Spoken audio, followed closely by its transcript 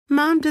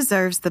Mom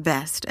deserves the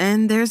best,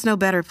 and there's no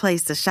better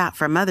place to shop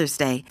for Mother's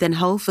Day than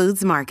Whole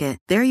Foods Market.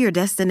 They're your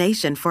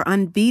destination for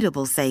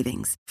unbeatable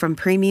savings, from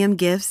premium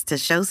gifts to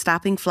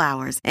show-stopping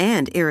flowers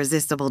and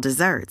irresistible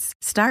desserts.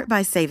 Start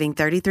by saving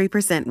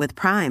 33% with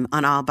Prime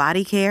on all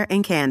body care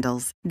and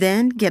candles.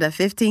 Then get a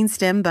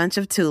 15-stem bunch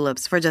of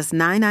tulips for just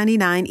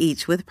 $9.99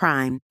 each with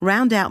Prime.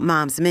 Round out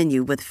Mom's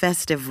menu with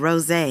festive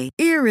rosé,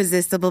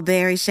 irresistible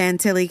berry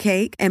chantilly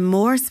cake, and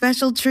more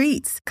special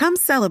treats. Come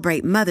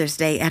celebrate Mother's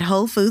Day at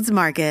Whole Foods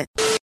Market.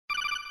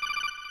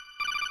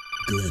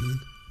 Glenn.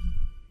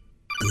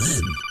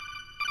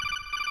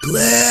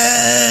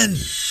 Glenn!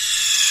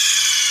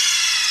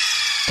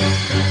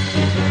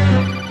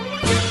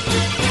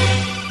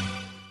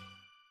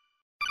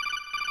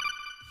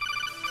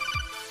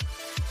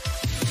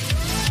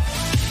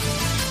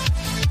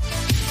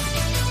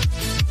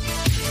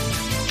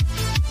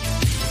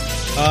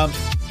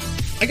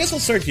 I guess I'll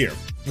start here.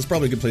 That's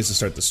probably a good place to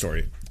start the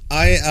story.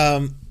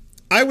 I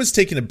was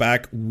taken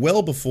aback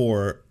well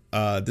before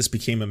this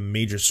became a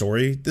major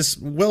story. This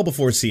well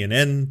before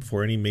CNN,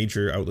 before any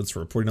major outlets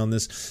were reporting on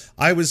this.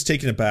 I was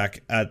taken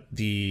aback at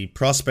the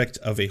prospect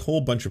of a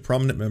whole bunch of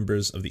prominent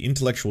members of the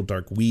intellectual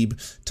dark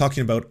weeb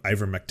talking about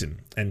ivermectin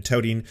and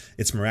touting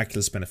its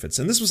miraculous benefits.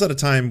 And this was at a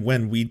time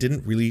when we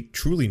didn't really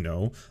truly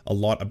know a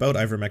lot about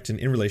ivermectin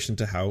in relation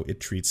to how it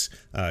treats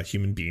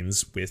human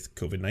beings with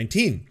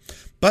COVID-19.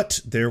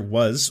 But there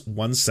was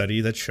one study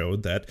that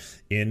showed that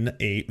in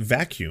a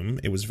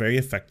vacuum, it was very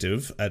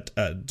effective at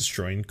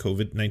destroying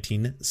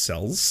COVID-19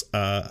 cells.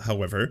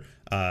 However,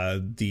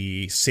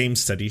 the same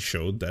study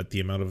showed that the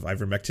amount of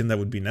ivermectin that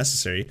would be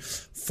necessary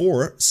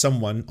for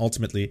someone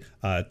ultimately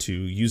to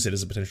use it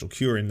as a potential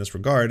cure in this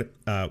regard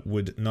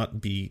would not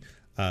be,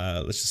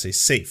 let's just say,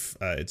 safe.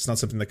 It's not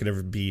something that could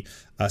ever be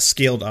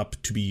scaled up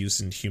to be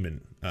used in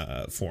human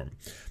form.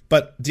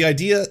 But the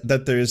idea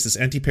that there is this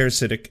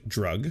anti-parasitic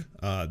drug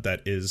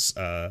that is,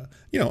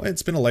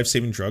 it's been a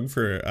life-saving drug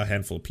for a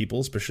handful of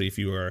people, especially if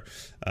you are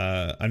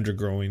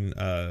undergoing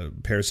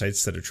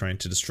parasites that are trying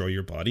to destroy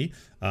your body,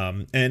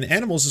 and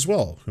animals as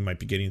well, who might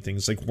be getting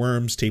things like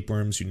worms,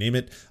 tapeworms, you name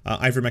it.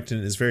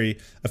 Ivermectin is very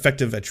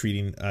effective at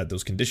treating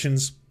those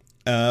conditions.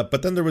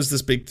 But then there was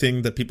this big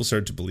thing that people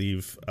started to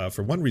believe,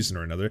 for one reason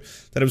or another,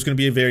 that it was going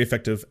to be very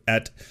effective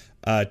at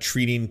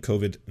treating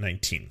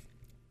COVID-19.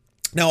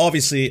 Now,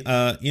 obviously,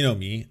 you know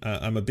me,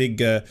 I'm a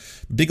big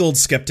old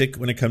skeptic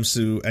when it comes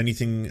to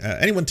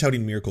anyone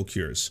touting miracle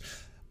cures.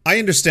 I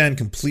understand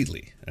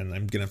completely, and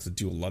I'm going to have to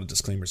do a lot of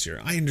disclaimers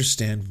here. I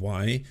understand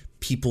why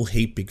people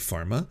hate Big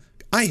Pharma.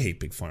 I hate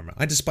Big Pharma.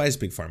 I despise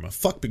Big Pharma.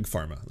 Fuck Big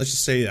Pharma. Let's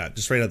just say that,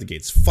 just right out the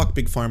gates. Fuck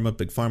Big Pharma.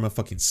 Big Pharma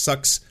fucking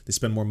sucks. They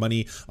spend more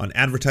money on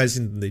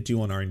advertising than they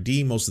do on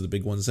R&D, most of the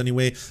big ones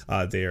anyway.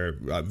 They are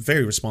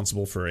very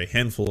responsible for a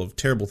handful of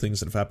terrible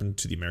things that have happened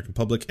to the American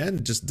public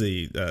and just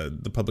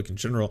the public in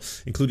general,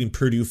 including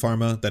Purdue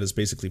Pharma, that has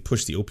basically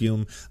pushed the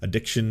opium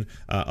addiction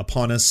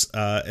upon us.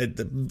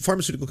 The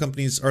pharmaceutical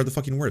companies are the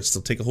fucking worst.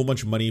 They'll take a whole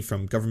bunch of money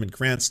from government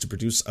grants to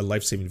produce a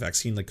life-saving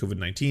vaccine like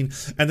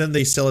COVID-19, and then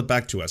they sell it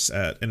back to us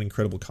at an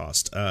incredible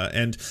cost.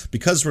 And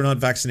because we're not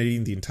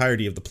vaccinating the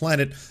entirety of the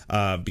planet,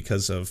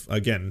 because of,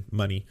 again,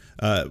 money,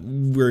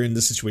 we're in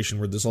this situation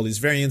where there's all these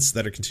variants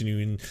that are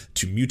continuing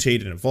to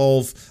mutate and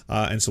evolve,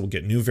 and so we'll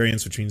get new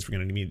variants, which means we're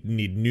going to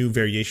need new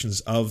variations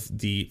of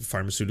the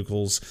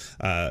pharmaceuticals,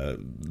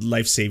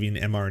 life-saving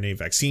mRNA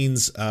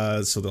vaccines,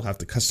 so they'll have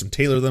to custom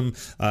tailor them,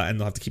 and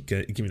they'll have to keep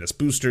giving us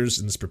boosters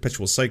in this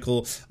perpetual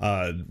cycle.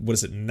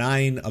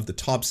 9 of the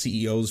top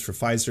CEOs for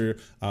Pfizer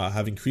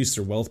have increased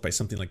their wealth by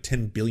something like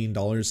 $10 billion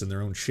in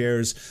their own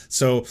shares.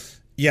 So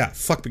yeah,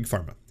 fuck Big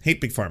Pharma.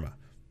 Hate Big Pharma.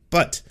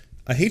 But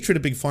a hatred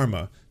of Big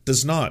Pharma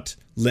does not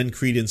lend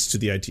credence to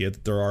the idea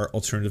that there are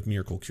alternative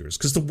miracle cures,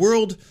 because the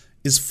world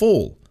is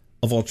full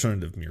of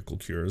alternative miracle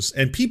cures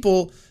and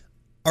people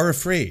are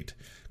afraid.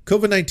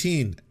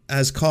 COVID-19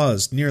 has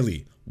caused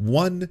nearly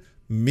 1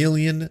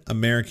 million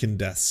American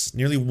deaths.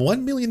 Nearly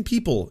 1 million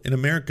people in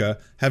America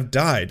have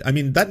died. I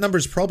mean, that number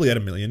is probably at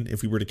 1 million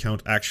if we were to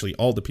count actually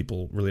all the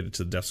people related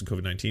to the deaths of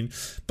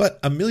COVID-19. But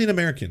 1 million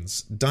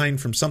Americans dying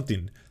from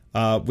something,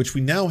 which we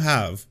now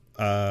have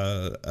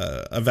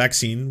a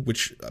vaccine,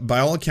 which by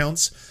all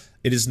accounts,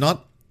 it is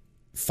not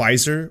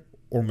Pfizer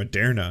or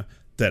Moderna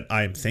that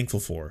I am thankful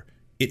for.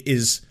 It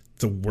is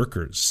the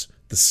workers,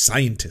 the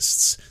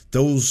scientists,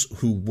 those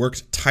who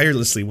worked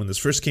tirelessly when this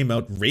first came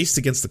out, raced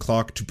against the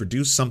clock to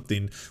produce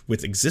something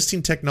with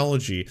existing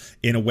technology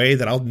in a way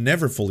that I'll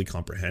never fully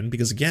comprehend,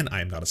 because again,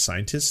 I am not a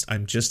scientist,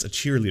 I'm just a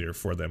cheerleader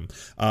for them.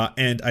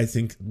 And I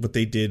think what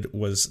they did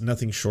was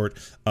nothing short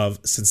of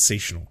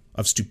sensational,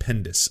 of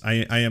stupendous.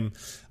 I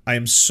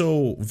am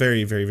so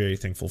very, very, very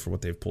thankful for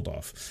what they've pulled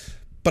off.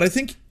 But I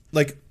think,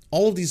 like,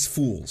 all of these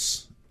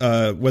fools,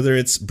 whether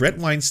it's Brett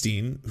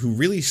Weinstein, who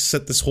really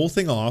set this whole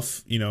thing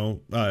off,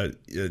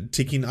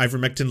 taking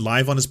ivermectin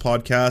live on his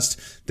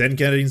podcast, then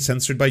getting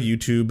censored by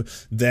YouTube,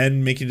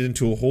 then making it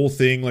into a whole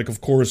thing. Like,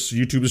 of course,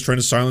 YouTube is trying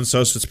to silence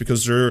us. It's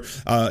because they're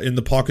in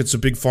the pockets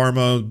of Big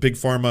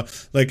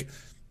Pharma. Like,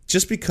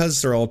 just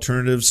because there are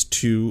alternatives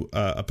to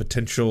a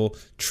potential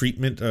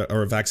treatment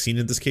or a vaccine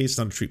in this case,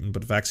 not a treatment,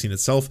 but a vaccine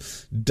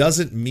itself,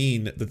 doesn't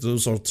mean that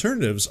those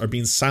alternatives are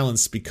being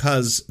silenced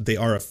because they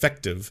are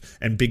effective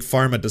and Big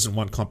Pharma doesn't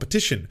want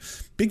competition.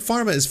 Big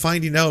Pharma is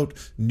finding out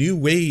new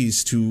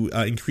ways to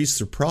increase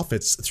their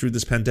profits through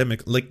this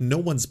pandemic like no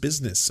one's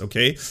business,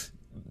 okay?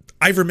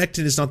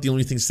 Ivermectin is not the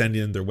only thing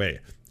standing in their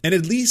way. And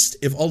at least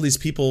if all these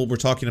people were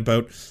talking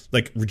about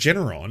like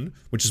Regeneron,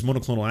 which is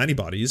monoclonal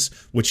antibodies,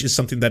 which is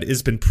something that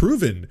has been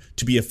proven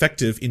to be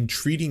effective in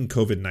treating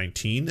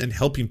COVID-19 and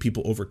helping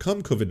people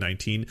overcome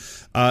COVID-19,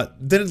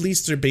 then at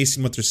least they're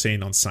basing what they're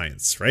saying on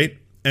science, right?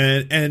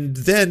 And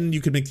then you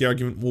could make the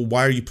argument, well,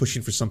 why are you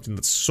pushing for something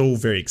that's so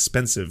very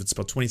expensive? It's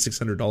about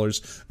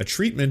 $2,600 a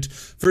treatment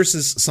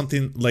versus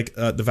something like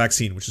the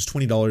vaccine, which is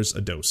 $20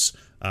 a dose.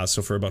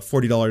 So for about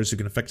 $40, you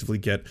can effectively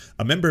get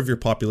a member of your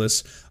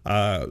populace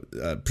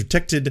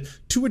protected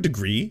to a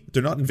degree.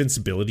 They're not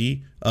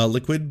invincibility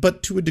liquid,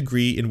 but to a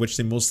degree in which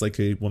they most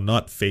likely will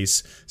not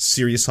face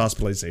serious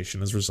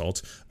hospitalization as a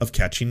result of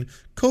catching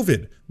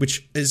COVID,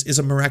 which is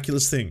a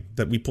miraculous thing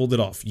that we pulled it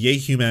off. Yay,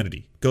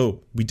 humanity.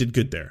 Go. We did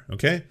good there,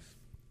 okay?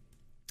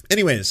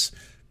 Anyways,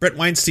 Brett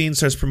Weinstein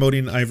starts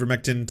promoting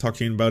ivermectin,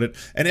 talking about it,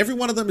 and every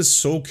one of them is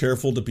so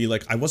careful to be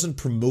like, I wasn't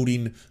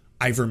promoting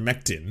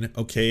ivermectin,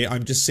 okay?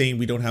 I'm just saying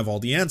we don't have all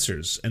the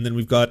answers. And then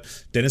we've got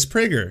Dennis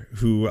Prager,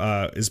 who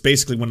is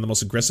basically one of the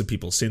most aggressive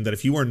people, saying that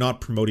if you are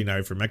not promoting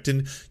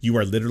ivermectin, you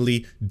are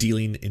literally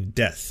dealing in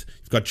death.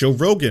 You've got Joe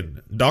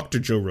Rogan, Dr.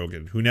 Joe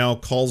Rogan, who now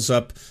calls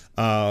up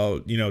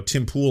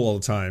Tim Pool all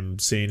the time,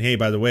 saying, hey,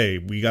 by the way,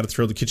 we got to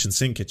throw the kitchen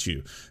sink at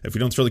you. If we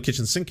don't throw the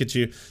kitchen sink at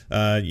you,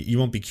 you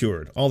won't be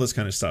cured. All this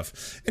kind of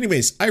stuff.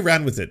 Anyways, I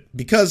ran with it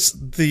because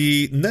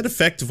the net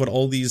effect of what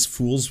all these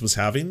fools was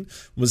having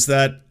was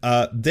that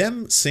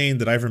them saying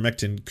that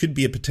ivermectin could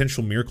be a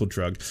potential miracle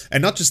drug,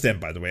 and not just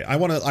them, by the way. I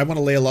want to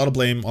lay a lot of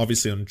blame,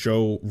 obviously, on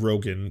Joe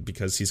Rogan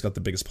because he's got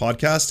the biggest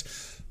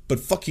podcast, but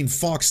fucking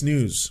Fox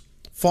News.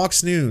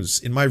 Fox News,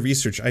 in my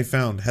research, I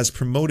found, has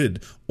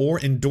promoted or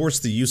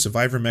endorsed the use of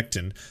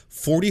ivermectin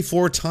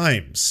 44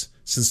 times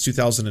since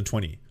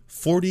 2020.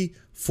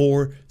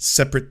 44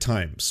 separate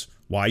times.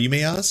 Why, you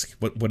may ask?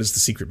 What is the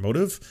secret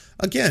motive?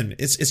 Again,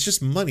 it's just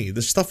money.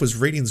 This stuff was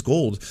ratings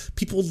gold.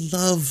 People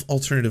love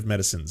alternative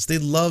medicines. They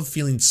love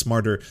feeling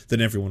smarter than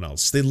everyone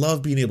else. They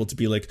love being able to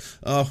be like,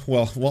 oh,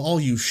 well,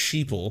 all you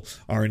sheeple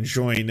are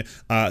enjoying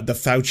the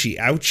Fauci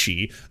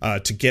ouchie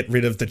to get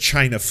rid of the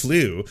China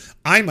flu.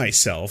 I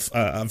myself,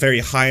 a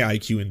very high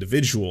IQ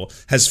individual,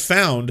 has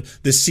found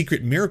this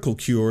secret miracle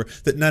cure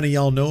that none of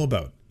y'all know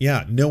about.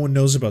 Yeah, no one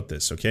knows about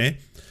this, okay?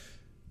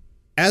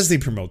 As they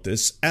promote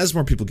this, as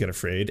more people get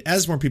afraid,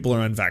 as more people are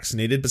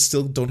unvaccinated but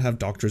still don't have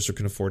doctors or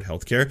can afford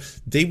healthcare,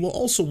 they will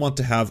also want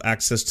to have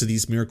access to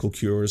these miracle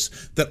cures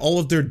that all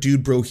of their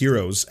dude bro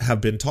heroes have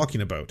been talking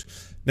about.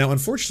 Now,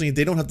 unfortunately,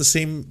 they don't have the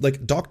same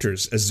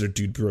doctors as their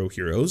dude bro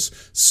heroes,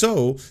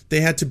 so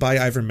they had to buy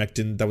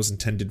ivermectin that was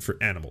intended for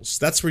animals.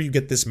 That's where you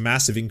get this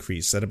massive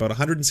increase, at about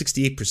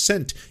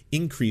 168%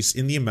 increase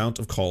in the amount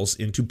of calls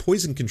into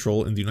poison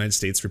control in the United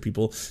States for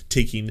people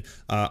taking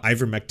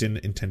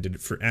ivermectin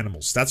intended for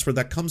animals. That's where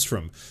that comes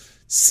from.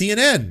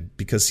 CNN,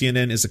 because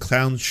CNN is a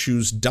clown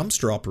shoes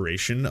dumpster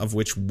operation of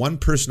which one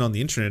person on the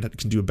internet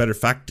can do a better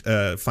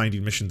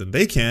fact-finding mission than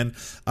they can,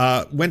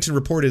 went and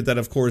reported that,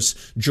 of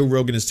course, Joe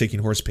Rogan is taking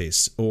horse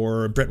paste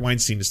or Brett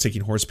Weinstein is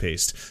taking horse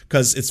paste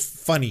because it's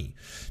funny.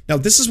 Now,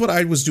 this is what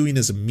I was doing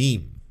as a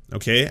meme.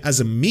 Okay,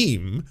 as a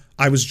meme,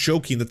 I was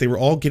joking that they were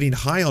all getting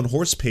high on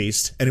horse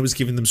paste and it was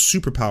giving them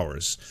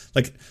superpowers.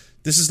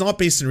 This is not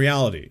based in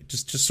reality,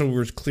 just so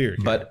we're clear here.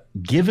 But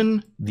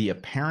given the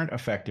apparent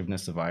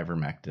effectiveness of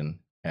ivermectin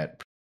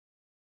at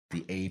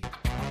the ape,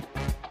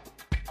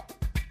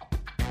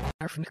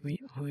 at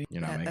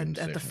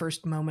the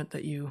first moment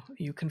that you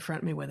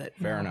confront me with it.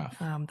 Fair enough.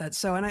 That's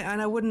so, and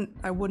I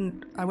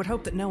would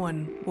hope that no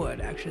one would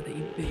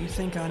actually that you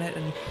think on it,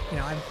 and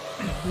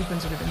we've been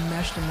sort of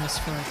enmeshed in this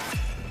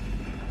for.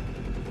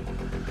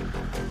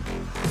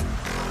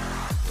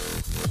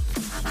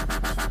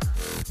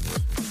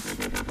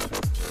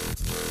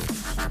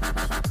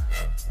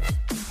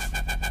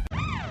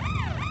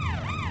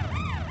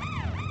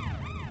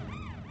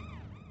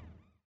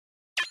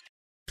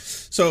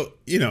 So,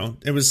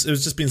 it was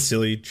just being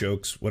silly,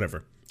 jokes,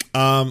 whatever.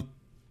 I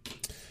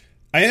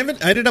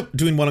ended up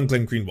doing one on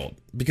Glenn Greenwald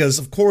because,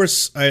 of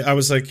course, I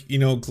was like,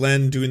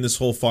 Glenn doing this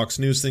whole Fox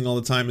News thing all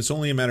the time. It's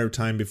only a matter of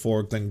time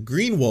before Glenn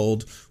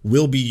Greenwald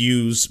will be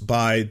used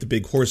by the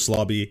big horse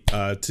lobby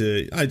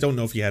I don't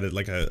know if he had it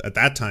at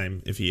that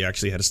time, if he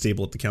actually had a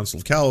stable at the Council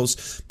of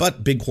Cows,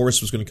 but Big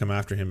Horse was going to come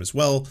after him as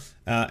well.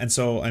 And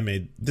so I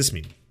made this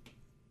meme.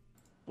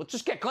 Let's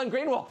just get Glenn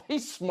Greenwald.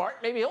 He's smart.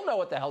 Maybe he'll know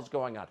what the hell's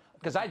going on.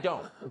 Because I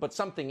don't, but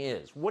something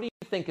is. What do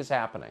you think is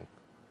happening?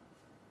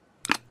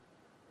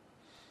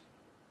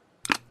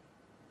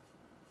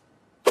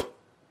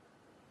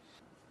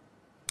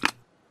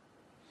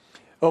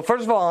 Well,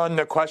 first of all, on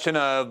the question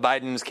of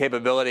Biden's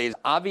capabilities,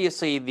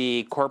 obviously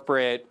the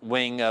corporate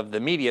wing of the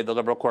media, the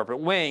liberal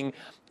corporate wing,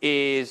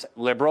 is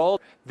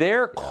liberal.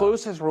 Their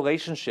closest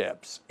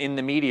relationships in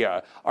the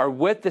media are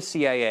with the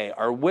CIA,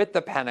 are with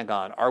the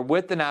Pentagon, are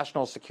with the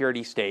national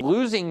security state,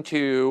 losing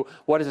to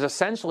what is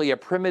essentially a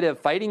primitive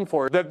fighting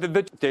force.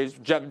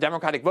 The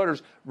Democratic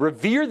voters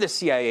revere the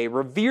CIA,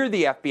 revere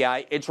the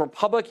FBI. It's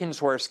Republicans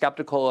who are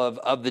skeptical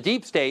of the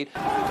deep state.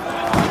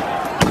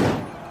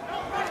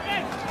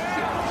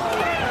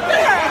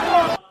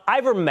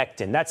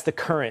 Ivermectin, that's the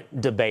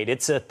current debate.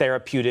 It's a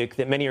therapeutic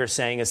that many are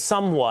saying is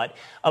somewhat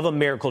of a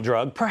miracle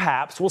drug.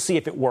 Perhaps. We'll see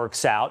if it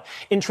works out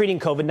in treating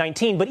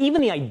COVID-19. But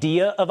even the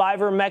idea of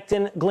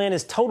ivermectin, Glenn,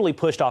 is totally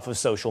pushed off of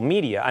social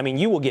media. I mean,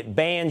 you will get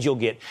banned. You'll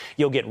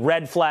get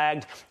red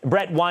flagged.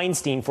 Brett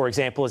Weinstein, for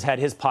example, has had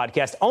his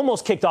podcast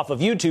almost kicked off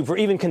of YouTube for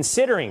even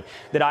considering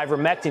that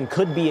ivermectin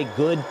could be a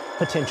good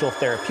potential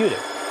therapeutic.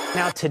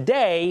 Now,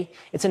 today,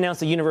 it's announced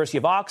the University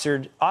of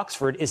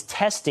Oxford is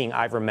testing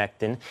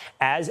ivermectin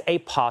as a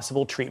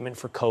possible treatment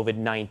for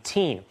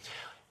COVID-19.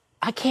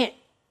 I can't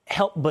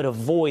help but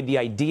avoid the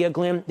idea,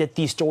 Glenn, that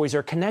these stories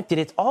are connected.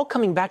 It's all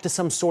coming back to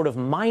some sort of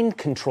mind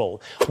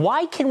control.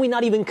 Why can we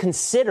not even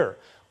consider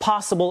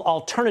possible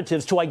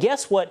alternatives to, I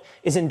guess, what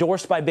is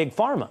endorsed by Big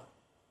Pharma?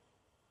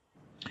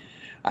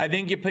 I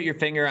think you put your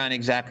finger on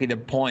exactly the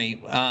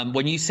point.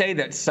 When you say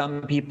that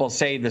some people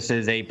say this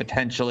is a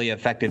potentially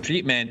effective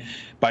treatment,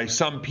 by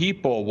some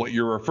people, what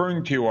you're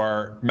referring to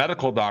are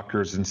medical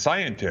doctors and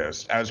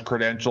scientists, as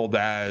credentialed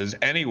as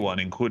anyone,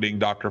 including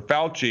Dr.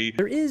 Fauci.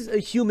 There is a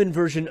human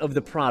version of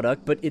the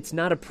product, but it's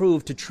not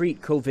approved to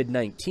treat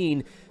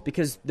COVID-19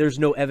 because there's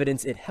no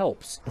evidence it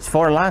helps. It's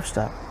for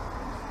livestock.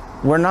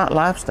 We're not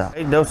livestock.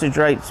 Dosage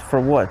rates for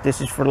what? This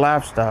is for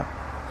livestock.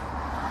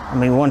 I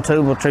mean, one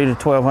tube will treat a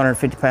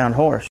 1,250-pound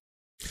horse.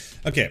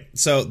 Okay,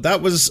 so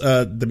that was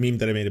the meme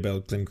that I made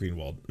about Glenn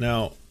Greenwald.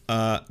 Now,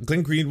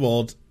 Glenn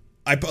Greenwald,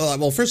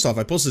 well, first off,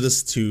 I posted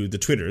this to the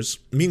Twitters.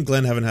 Me and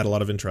Glenn haven't had a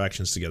lot of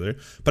interactions together,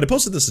 but I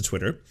posted this to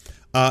Twitter,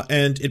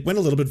 and it went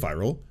a little bit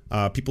viral.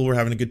 People were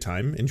having a good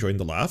time, enjoying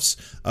the laughs.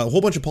 A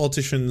whole bunch of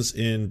politicians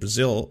in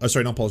Brazil,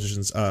 sorry, not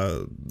politicians,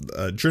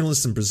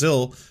 journalists in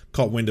Brazil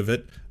caught wind of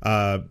it.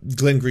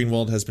 Glenn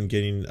Greenwald has been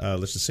getting,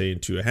 let's just say,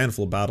 into a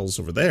handful of battles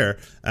over there.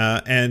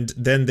 And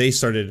then they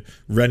started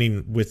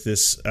running with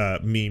this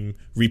meme,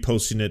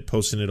 reposting it,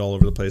 posting it all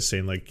over the place,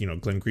 saying like, you know,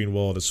 Glenn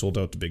Greenwald has sold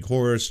out the big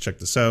horse, check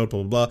this out,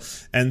 blah, blah, blah.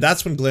 And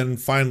that's when Glenn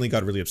finally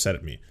got really upset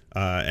at me.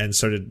 And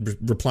started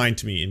replying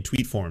to me in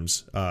tweet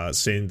forms,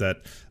 saying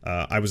that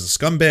I was a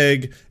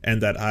scumbag and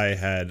that I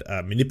had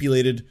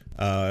manipulated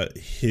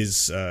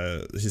his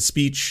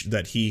speech,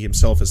 that he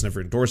himself has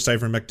never endorsed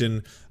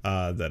ivermectin,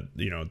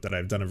 that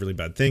I've done a really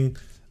bad thing.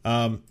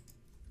 I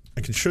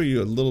can show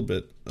you a little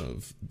bit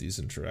of these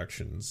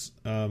interactions.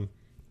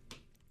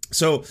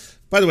 So,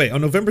 by the way,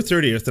 on November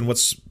 30th, and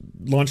what's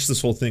launched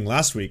this whole thing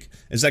last week,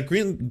 is that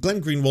Glenn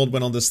Greenwald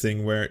went on this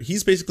thing where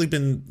he's basically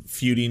been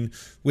feuding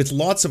with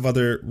lots of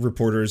other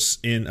reporters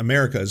in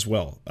America as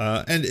well.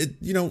 And,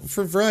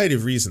 for a variety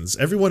of reasons.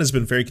 Everyone has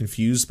been very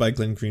confused by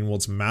Glenn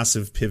Greenwald's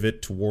massive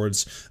pivot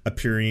towards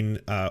appearing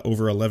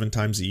over 11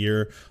 times a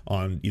year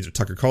on either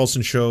Tucker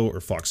Carlson's show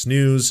or Fox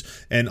News,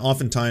 and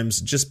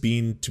oftentimes just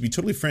being, to be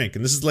totally frank,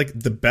 and this is like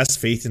the best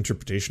faith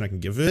interpretation I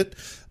can give of it,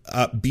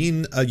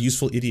 being a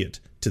useful idiot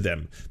to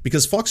them,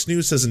 because Fox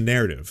News has a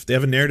narrative. They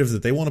have a narrative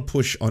that they want to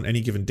push on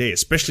any given day,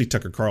 especially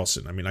Tucker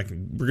Carlson. I mean,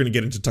 we're going to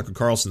get into Tucker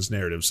Carlson's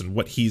narratives and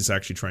what he's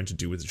actually trying to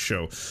do with the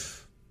show.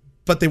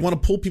 But they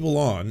want to pull people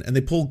on, and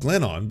they pull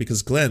Glenn on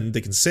because Glenn, they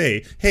can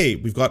say, hey,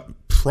 we've got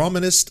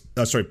prominent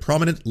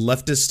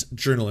leftist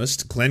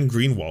journalist Glenn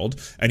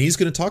Greenwald, and he's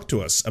going to talk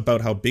to us about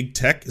how big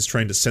tech is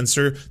trying to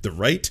censor the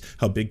right,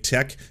 how big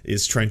tech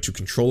is trying to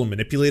control and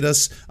manipulate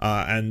us,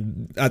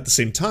 and at the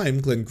same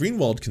time, Glenn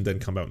Greenwald can then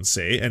come out and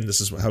say, and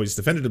this is how he's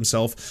defended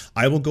himself,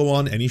 I will go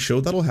on any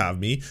show that'll have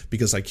me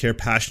because I care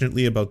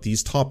passionately about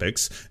these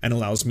topics and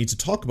allows me to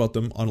talk about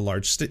them on a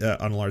large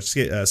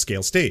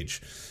scale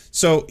stage.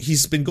 So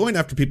he's been going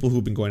after people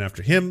who've been going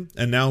after him,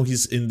 and now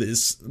he's in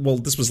this, well,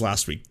 this was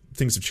last week,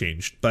 things have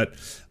changed, but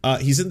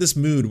he's in this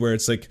mood where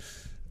it's like,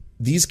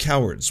 these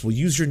cowards will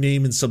use your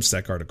name in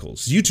Substack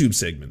articles, YouTube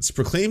segments,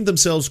 proclaim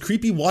themselves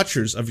creepy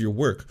watchers of your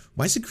work.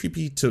 Why is it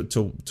creepy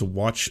to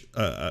watch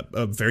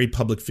a very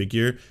public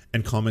figure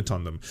and comment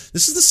on them?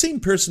 This is the same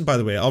person, by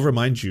the way, I'll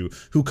remind you,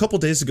 who a couple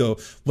days ago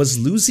was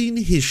losing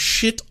his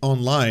shit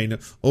online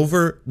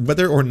over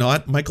whether or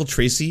not Michael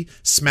Tracy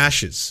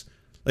smashes.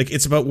 Like,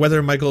 it's about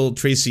whether Michael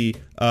Tracy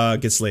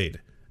gets laid.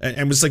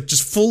 And was like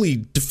just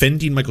fully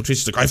defending Michael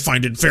Tracy. Like, I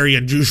find it very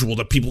unusual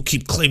that people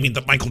keep claiming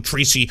that Michael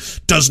Tracy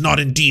does not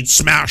indeed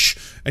smash.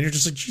 And you're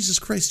just like, Jesus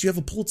Christ, you have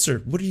a Pulitzer.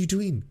 What are you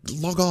doing?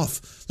 Log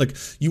off. Like,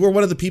 you are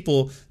one of the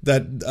people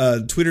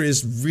that Twitter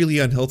is really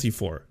unhealthy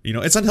for. You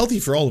know, it's unhealthy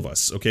for all of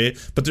us, okay?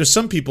 But there's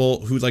some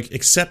people who like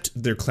accept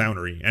their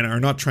clownery and are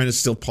not trying to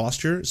still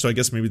posture. So I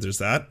guess maybe there's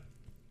that.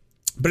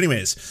 But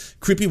anyways,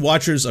 creepy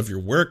watchers of your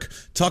work,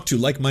 talk to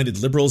like-minded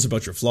liberals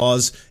about your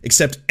flaws,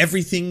 accept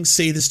everything,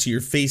 say this to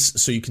your face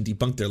so you can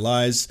debunk their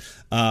lies,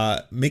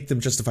 make them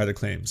justify their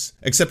claims.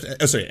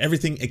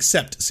 Everything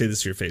except say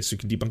this to your face so you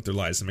can debunk their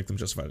lies and make them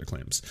justify their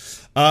claims.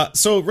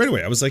 So right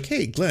away, I was like,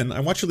 hey, Glenn, I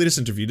watched your latest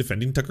interview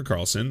defending Tucker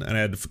Carlson, and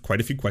I had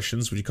quite a few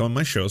questions. Would you come on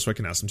my show so I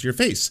can ask them to your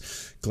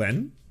face?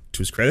 Glenn, to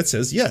his credit,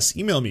 says, yes,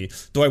 email me,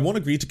 though I won't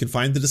agree to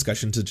confine the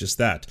discussion to just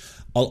that.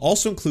 I'll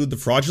also include the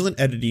fraudulent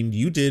editing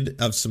you did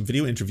of some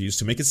video interviews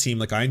to make it seem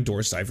like I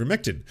endorsed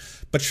ivermectin.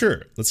 But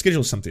sure, let's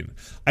schedule something.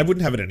 I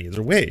wouldn't have it any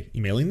other way.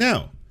 Emailing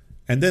now.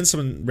 And then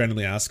someone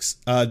randomly asks,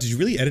 did you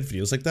really edit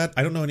videos like that?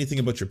 I don't know anything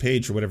about your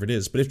page or whatever it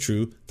is, but if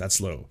true,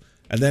 that's low.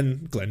 And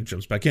then Glenn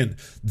jumps back in.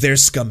 They're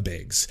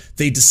scumbags.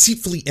 They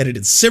deceitfully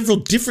edited several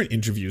different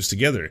interviews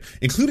together,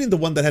 including the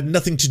one that had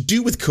nothing to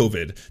do with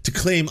COVID, to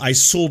claim I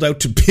sold out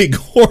to Big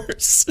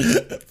Horse.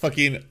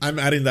 I'm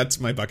adding that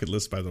to my bucket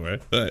list, by the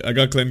way. I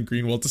got Glenn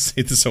Greenwald to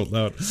say this out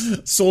loud.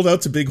 Sold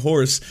out to Big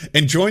Horse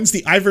and joins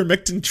the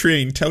ivermectin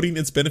train, touting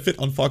its benefit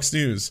on Fox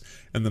News.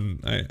 And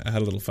then I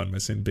had a little fun by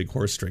saying Big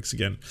Horse strikes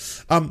again.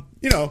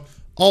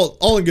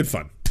 All in good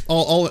fun.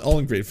 All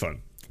in great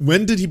fun.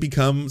 When did he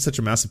become such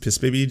a massive piss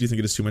baby? Do you think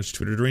it is too much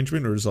Twitter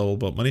derangement, or is it all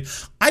about money?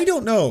 I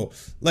don't know.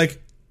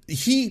 Like,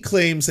 he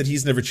claims that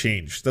he's never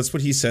changed. That's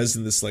what he says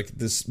in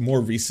this more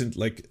recent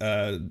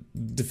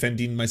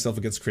defending myself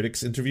against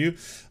critics interview.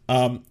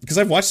 Because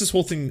I've watched this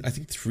whole thing, I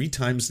think 3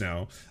 times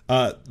now.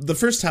 The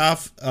first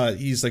half,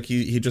 he's like,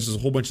 he addresses a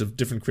whole bunch of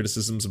different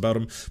criticisms about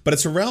him, but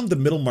it's around the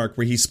middle mark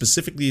where he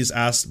specifically is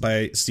asked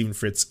by Stephen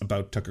Fritz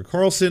about Tucker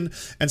Carlson,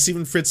 and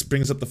Stephen Fritz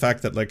brings up the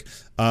fact that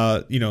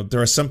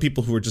there are some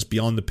people who are just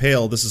beyond the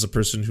pale. This is a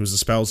person who is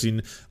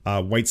espousing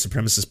white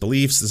supremacist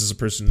beliefs. This is a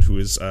person who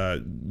is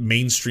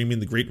mainstreaming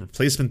the Great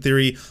Replacement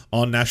theory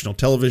on national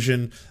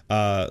television.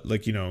 Why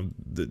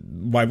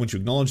wouldn't you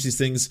acknowledge these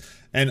things?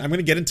 And I'm going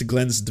to get into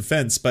Glenn's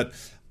defense, but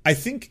I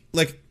think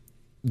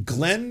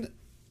Glenn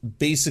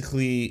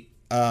basically,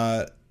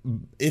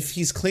 if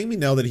he's claiming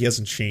now that he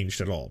hasn't changed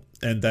at all,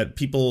 and that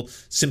people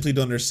simply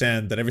don't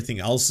understand that everything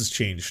else has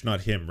changed,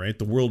 not him, right?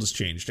 The world has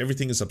changed.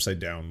 Everything is upside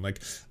down.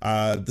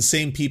 The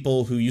same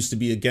people who used to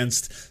be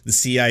against the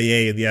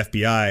CIA and the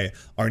FBI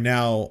are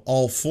now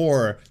all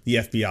for the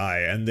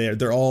FBI, and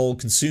they're all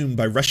consumed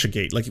by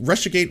Russiagate.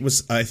 Russiagate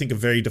was, I think, a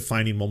very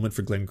defining moment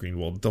for Glenn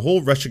Greenwald. The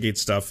whole Russiagate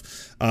stuff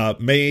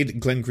made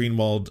Glenn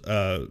Greenwald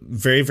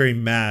very, very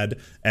mad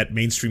at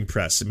mainstream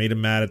press. It made him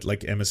mad at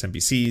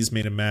MSNBC's,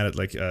 made him mad at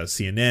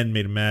CNN,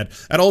 made him mad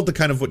at all the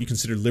kind of what you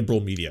consider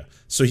liberal media.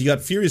 So he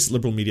got furious at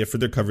liberal media for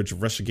their coverage of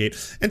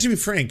Russiagate. And to be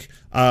frank,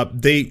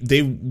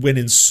 they went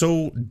in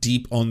so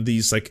deep on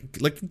these,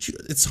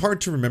 it's hard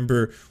to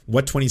remember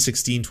what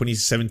 2016,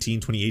 2017,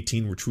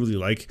 2018 were truly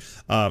like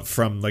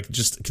from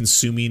just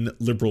consuming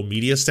liberal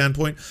media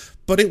standpoint.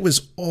 But it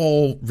was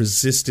all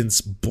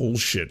resistance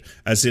bullshit,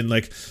 as in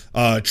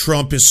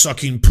Trump is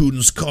sucking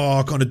Putin's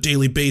cock on a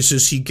daily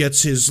basis. He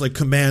gets his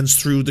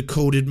commands through the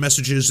coded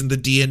messages and the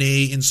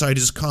DNA inside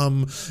his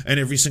cum, and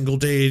every single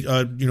day,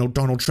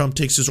 Donald Trump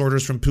takes his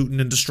orders from Putin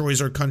and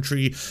destroys our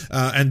country.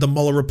 And the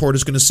Mueller report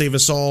is going to save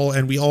us all,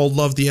 and we all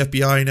love the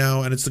FBI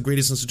now, and it's the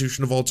greatest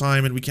institution of all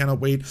time, and we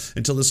cannot wait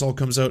until this all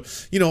comes out.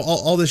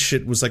 All this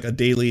shit was a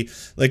daily.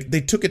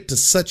 They took it to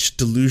such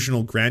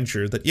delusional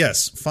grandeur that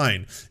yes,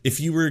 fine, if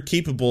you were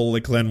capable,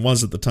 like Glenn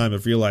was at the time,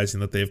 of realizing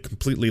that they've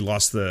completely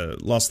lost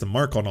the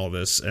mark on all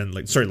this, and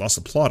lost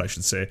the plot, I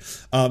should say,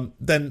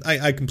 then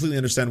I completely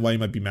understand why you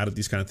might be mad at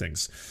these kind of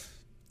things.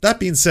 That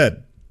being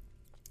said,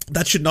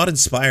 that should not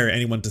inspire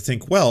anyone to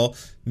think, well,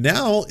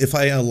 now if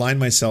I align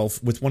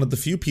myself with one of the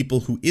few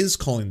people who is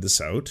calling this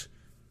out,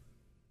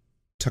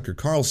 Tucker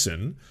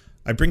Carlson,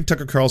 I bring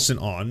Tucker Carlson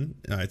on,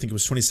 I think it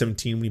was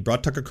 2017, when he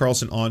brought Tucker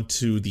Carlson on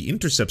to the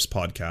Intercepts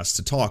podcast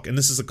to talk. And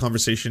this is a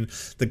conversation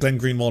that Glenn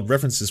Greenwald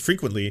references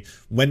frequently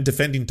when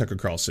defending Tucker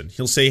Carlson.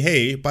 He'll say,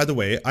 hey, by the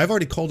way, I've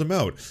already called him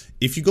out.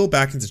 If you go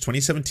back into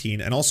 2017,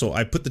 and also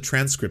I put the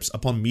transcripts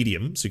up on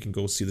Medium, so you can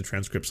go see the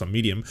transcripts on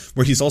Medium,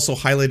 where he's also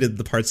highlighted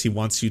the parts he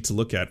wants you to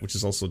look at, which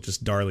is also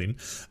just darling.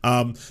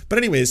 But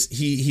anyways,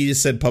 he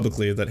has said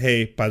publicly that,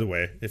 hey, by the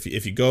way,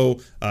 if you go,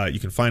 you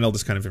can find all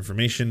this kind of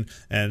information,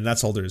 and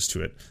that's all there is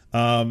to it.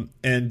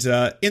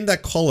 In that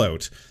call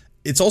out,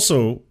 it's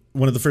also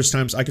one of the first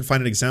times I could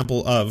find an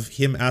example of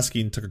him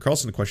asking Tucker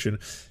Carlson a question.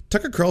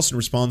 Tucker Carlson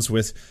responds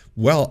with,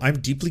 well, I'm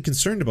deeply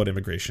concerned about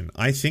immigration.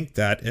 I think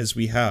that as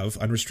we have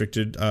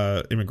unrestricted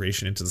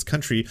immigration into this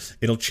country,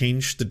 it'll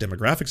change the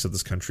demographics of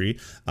this country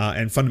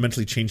and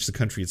fundamentally change the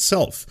country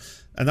itself.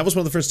 And that was one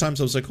of the first times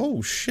I was like,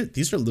 oh shit,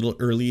 these are little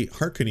early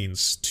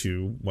hearkenings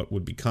to what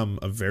would become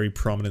a very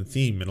prominent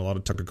theme in a lot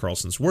of Tucker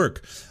Carlson's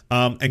work.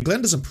 And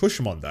Glenn doesn't push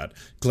him on that.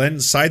 Glenn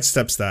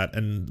sidesteps that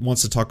and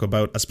wants to talk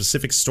about a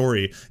specific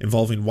story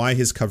involving why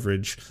his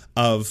coverage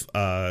of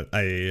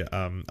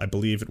I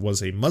believe it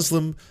was a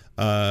Muslim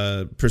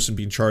person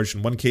being charged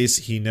in one case,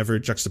 he never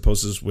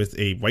juxtaposes with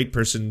a white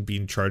person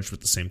being charged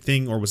with the same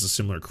thing or was a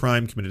similar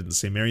crime committed in the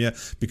same area,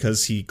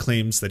 because he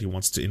claims that he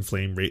wants to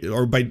inflame he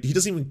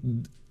doesn't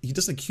even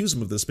accuse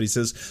him of this, but he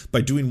says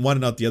by doing one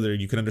and not the other,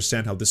 you can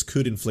understand how this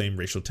could inflame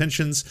racial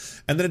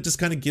tensions. And then it just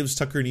kind of gives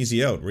Tucker an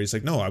easy out, where he's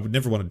like, no, I would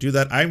never want to do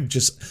that. I'm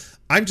just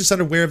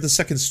unaware of the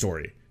second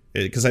story.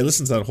 Because I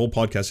listened to that whole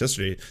podcast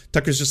yesterday.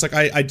 Tucker's just like,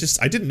 I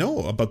didn't know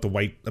about the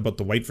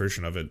white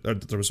version of it. Or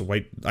that there was a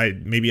white.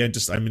 I'm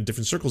in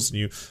different circles than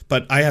you,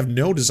 but I have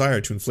no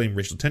desire to inflame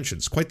racial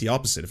tensions. Quite the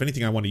opposite. If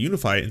anything, I want to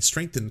unify and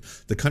strengthen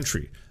the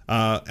country.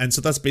 And so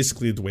that's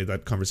basically the way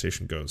that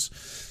conversation goes.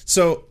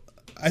 So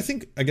I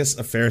guess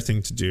a fair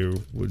thing to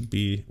do would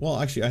be, well,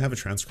 actually, I have it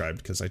transcribed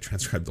because I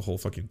transcribed the whole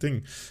fucking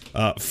thing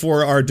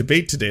for our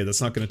debate today.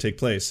 That's not going to take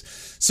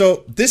place.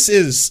 So this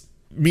is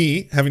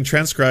me having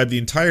transcribed the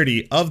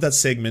entirety of that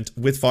segment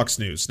with Fox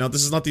News. Now,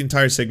 this is not the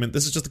entire segment.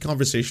 This is just a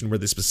conversation where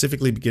they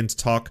specifically begin to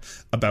talk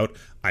about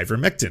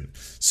ivermectin.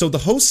 So the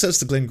host says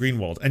to Glenn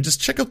Greenwald, and just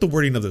check out the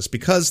wording of this,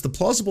 because the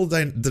plausible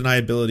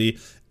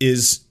deniability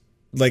is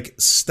like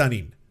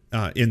stunning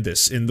in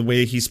the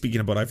way he's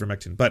speaking about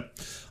ivermectin. But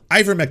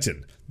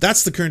ivermectin,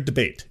 that's the current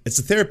debate. It's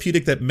a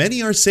therapeutic that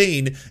many are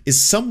saying is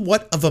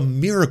somewhat of a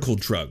miracle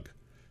drug.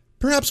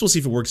 Perhaps we'll see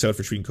if it works out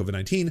for treating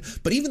COVID-19,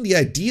 but even the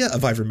idea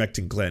of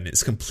ivermectin, Glenn,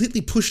 is completely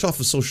pushed off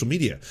of social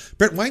media.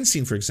 Brett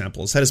Weinstein, for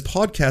example, has had his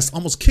podcast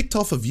almost kicked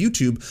off of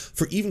YouTube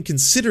for even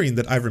considering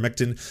that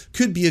ivermectin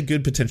could be a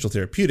good potential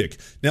therapeutic.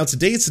 Now,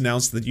 today it's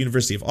announced that the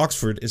University of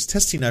Oxford is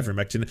testing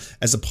ivermectin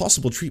as a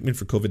possible treatment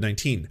for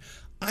COVID-19.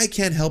 I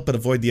can't help but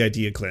avoid the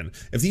idea, Glenn.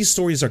 If these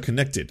stories are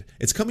connected,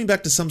 it's coming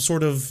back to some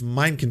sort of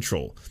mind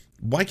control.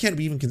 Why can't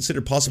we even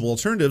consider possible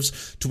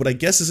alternatives to what I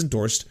guess is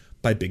endorsed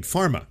by Big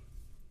Pharma?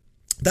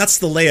 That's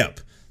the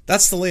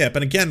layup.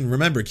 And again,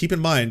 remember, keep in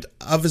mind,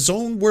 of his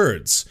own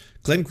words,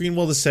 Glenn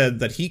Greenwald has said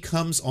that he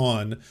comes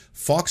on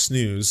Fox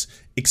News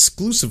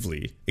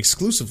exclusively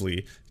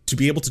to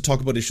be able to talk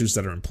about issues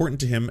that are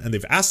important to him, and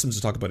they've asked him to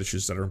talk about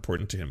issues that are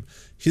important to him.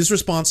 His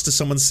response to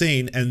someone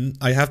saying, and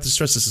I have to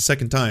stress this a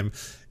second time,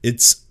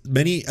 it's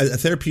a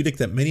therapeutic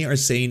that many are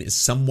saying is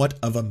somewhat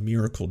of a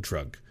miracle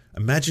drug.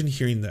 Imagine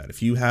hearing that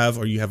if you have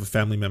a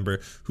family member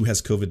who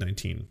has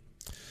COVID-19.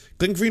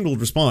 Glenn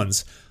Greenwald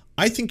responds,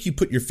 I think you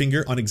put your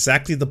finger on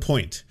exactly the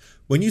point.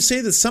 When you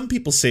say that some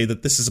people say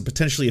that this is a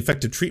potentially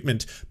effective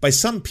treatment, by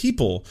some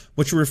people,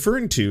 what you're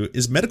referring to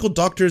is medical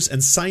doctors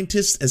and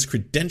scientists as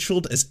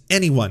credentialed as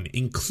anyone,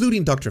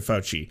 including Dr.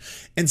 Fauci.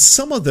 And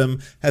some of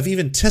them have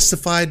even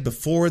testified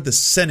before the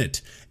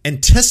Senate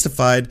and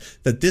testified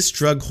that this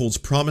drug holds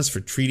promise for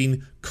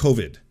treating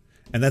COVID.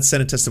 And that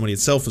Senate testimony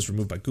itself was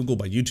removed by Google,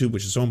 by YouTube,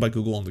 which is owned by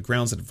Google, on the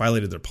grounds that it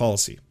violated their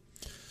policy.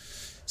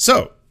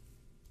 So,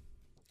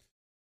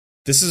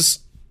 this is,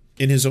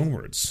 in his own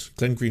words,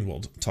 Glenn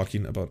Greenwald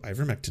talking about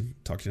ivermectin,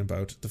 talking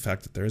about the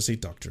fact that there is a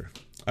doctor.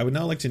 I would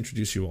now like to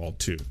introduce you all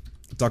to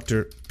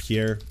Dr.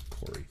 Pierre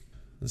Kory.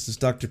 This is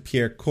Dr.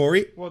 Pierre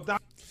Kory.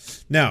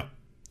 Now,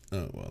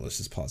 let's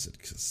just pause it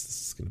because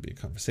this is going to be a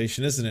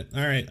conversation, isn't it?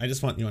 All right, I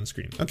just want you on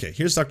screen. Okay,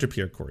 here's Dr.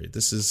 Pierre Kory.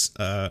 This is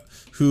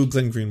who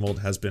Glenn Greenwald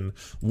has been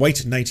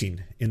white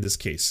knighting in this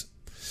case.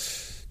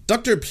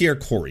 Dr. Pierre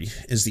Kory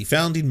is the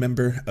founding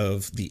member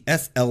of the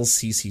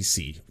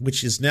FLCCC,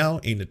 which is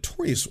now a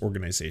notorious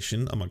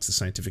organization amongst the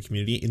scientific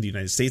community in the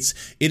United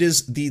States. It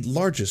is the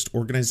largest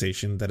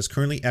organization that is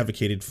currently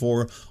advocated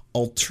for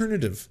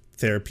alternative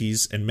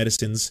therapies and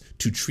medicines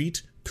to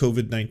treat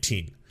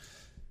COVID-19.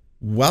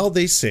 While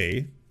they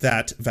say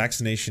that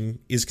vaccination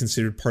is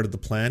considered part of the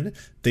plan,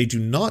 they do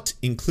not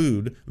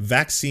include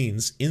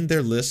vaccines in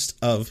their list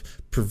of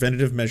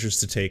preventative measures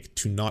to take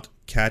to not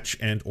catch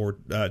and or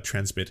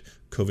transmit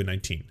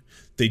COVID-19.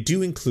 They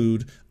do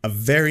include a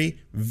very,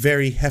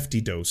 very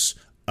hefty dose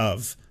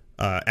of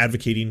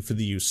advocating for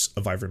the use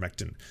of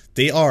ivermectin.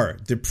 They are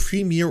the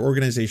premier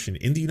organization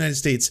in the United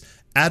States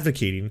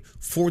advocating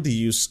for the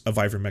use of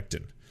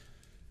ivermectin.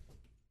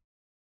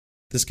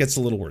 This gets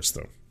a little worse,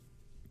 though.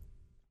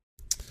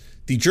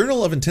 The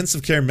Journal of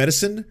Intensive Care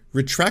Medicine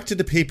retracted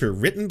a paper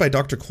written by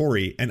Dr.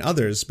 Kory and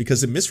others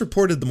because it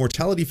misreported the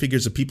mortality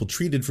figures of people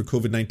treated for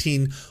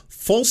COVID-19,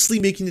 falsely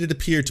making it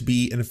appear to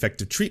be an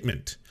effective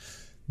treatment.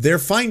 Their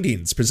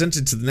findings,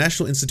 presented to the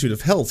National Institute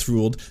of Health,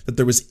 ruled that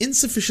there was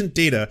insufficient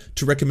data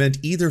to recommend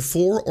either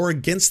for or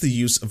against the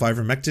use of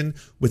ivermectin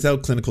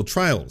without clinical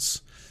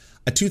trials.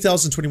 A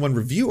 2021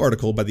 review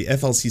article by the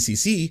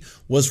FLCCC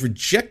was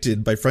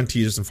rejected by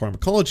Frontiers in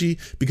Pharmacology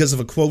because of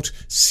a, quote,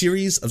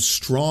 series of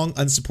strong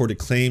unsupported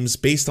claims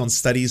based on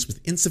studies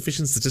with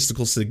insufficient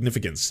statistical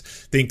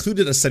significance. They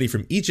included a study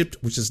from Egypt,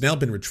 which has now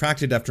been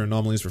retracted after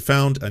anomalies were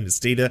found in its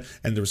data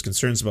and there was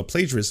concerns about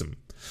plagiarism.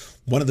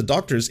 One of the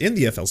doctors in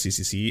the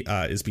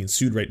FLCCC is being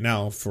sued right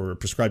now for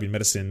prescribing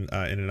medicine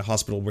in a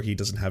hospital where he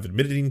doesn't have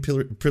admitting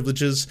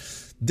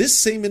privileges. This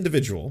same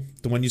individual,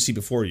 the one you see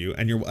before you,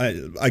 and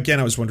again,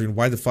 I was wondering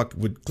why the fuck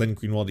would Glenn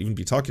Greenwald even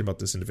be talking about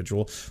this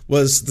individual,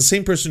 was the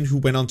same person who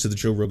went on to the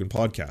Joe Rogan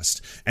podcast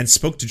and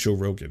spoke to Joe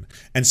Rogan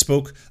and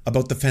spoke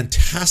about the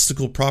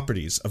fantastical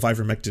properties of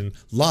ivermectin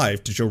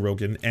live to Joe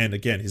Rogan and,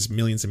 again, his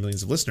millions and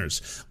millions of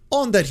listeners.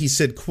 On that, he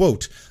said,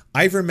 quote,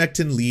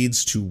 ivermectin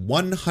leads to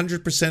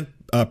 100%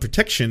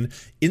 protection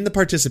in the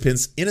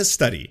participants in a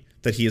study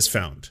that he has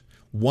found.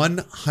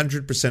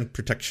 100%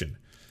 protection.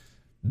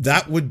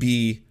 That would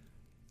be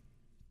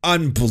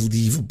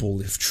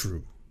unbelievable if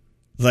true.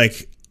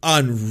 Like,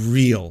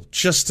 unreal.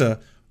 Just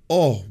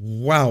oh,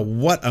 wow,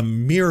 what a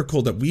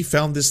miracle that we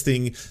found this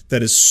thing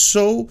that is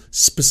so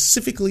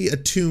specifically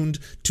attuned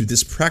to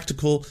this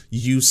practical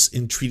use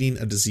in treating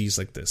a disease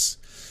like this.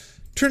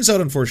 Turns out,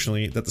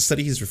 unfortunately, that the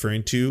study he's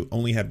referring to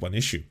only had one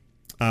issue.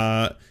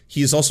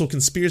 He is also a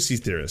conspiracy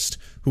theorist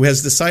who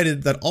has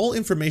decided that all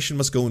information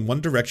must go in one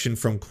direction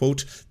from,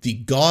 quote, the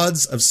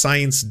gods of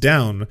science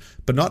down,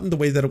 but not in the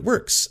way that it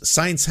works.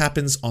 Science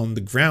happens on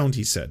the ground,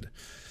 he said.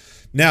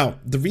 Now,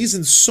 the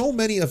reason so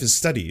many of his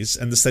studies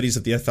and the studies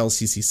of the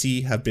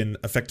FLCCC have been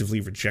effectively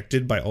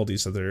rejected by all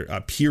these other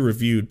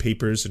peer-reviewed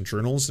papers and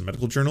journals and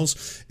medical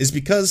journals is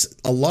because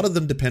a lot of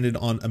them depended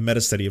on a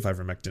meta-study of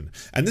ivermectin.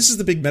 And this is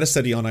the big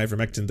meta-study on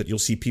ivermectin that you'll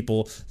see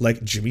people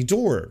like Jimmy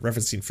Dore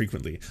referencing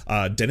frequently.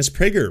 Dennis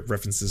Prager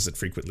references it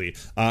frequently.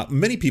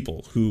 Many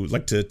people who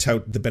like to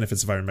tout the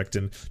benefits of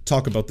ivermectin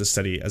talk about this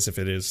study as if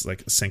it is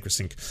like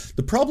sacrosanct.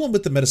 The problem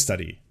with the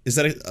meta-study is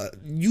that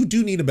you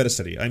do need a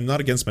meta-study. I'm not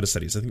against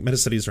meta-studies. I think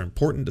meta-studies are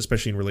important,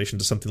 especially in relation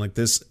to something like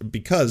this,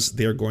 because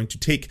they are going to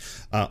take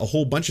a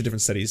whole bunch of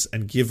different studies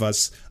and give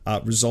us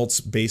results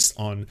based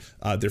on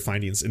their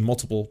findings in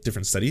multiple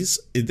different studies.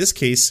 In this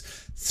case,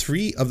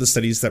 3 of the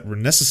studies that were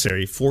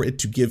necessary for it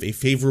to give a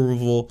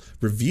favorable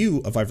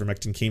review of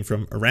ivermectin came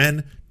from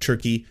Iran,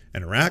 Turkey,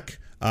 and Iraq.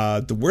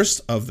 The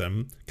worst of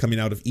them coming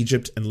out of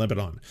Egypt and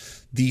Lebanon.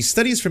 The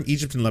studies from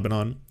Egypt and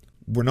Lebanon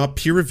were not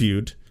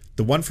peer-reviewed.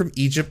 The one from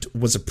Egypt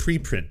was a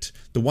preprint.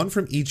 The one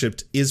from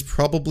Egypt is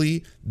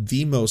probably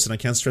the most, and I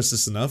can't stress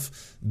this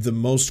enough, the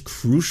most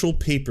crucial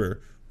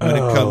paper when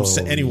it comes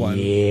to anyone.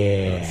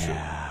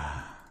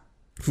 Yeah.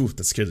 Whew,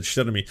 that scared the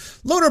shit out of me.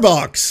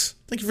 Loanerbox!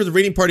 Thank you for the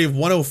rating party of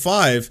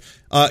 105.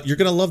 You're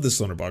going to love this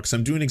Loanerbox.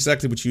 I'm doing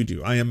exactly what you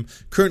do. I am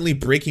currently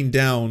breaking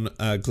down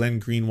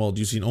Glenn Greenwald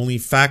using only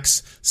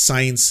facts,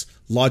 science,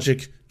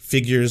 logic,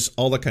 figures,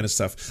 all that kind of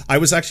stuff. I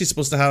was actually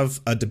supposed to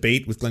have a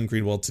debate with Glenn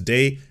Greenwald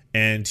today,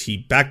 and he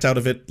backed out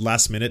of it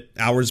last minute,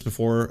 hours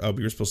before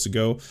we were supposed to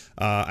go.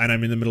 And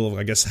I'm in the middle of,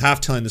 I guess,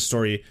 half telling the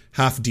story,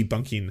 half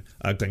debunking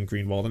Glenn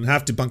Greenwald, and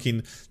half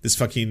debunking this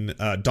fucking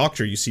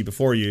doctor you see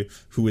before you,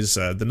 who is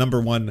the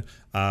 #1,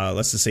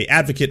 let's just say,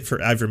 advocate for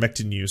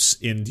ivermectin use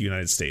in the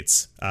United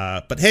States.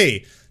 But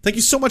hey, thank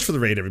you so much for the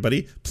raid,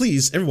 everybody.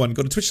 Please, everyone,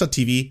 go to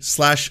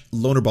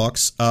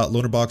twitch.tv/Loanerbox.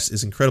 Loanerbox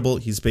is incredible.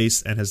 He's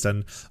based and has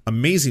done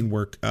amazing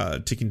work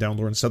taking down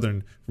Lauren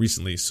Southern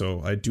recently.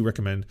 So I do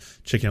recommend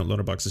checking out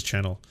Loanerbox's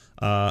channel.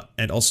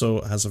 And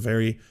also has a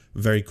very,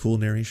 very cool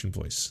narration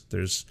voice.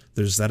 There's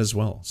that as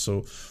well.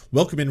 So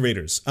welcome in,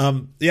 Raiders.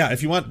 Yeah,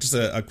 if you want just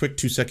a quick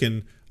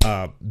 2-second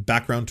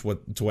background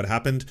to what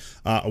happened.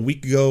 A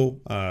week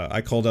ago,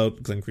 I called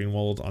out Glenn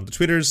Greenwald on the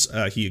Twitters.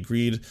 He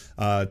agreed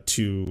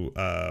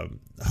to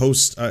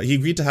host. He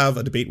agreed to have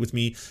a debate with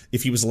me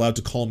if he was allowed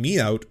to call me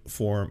out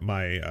for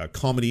my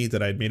comedy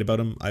that I had made about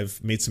him.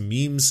 I've made some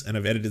memes and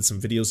I've edited some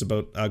videos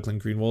about Glenn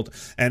Greenwald,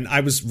 and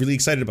I was really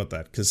excited about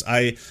that because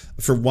I,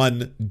 for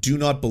one, do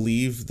not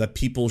believe that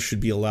people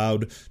should be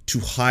allowed to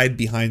hide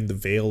behind the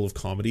veil of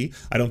comedy.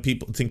 I don't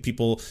think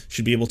people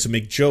should be able to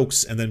make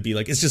jokes and then be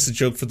like, it's just a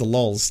joke for the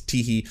lulz,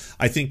 teehee.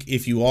 I think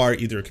if you are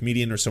either a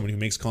comedian or someone who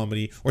makes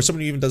comedy or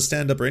someone who even does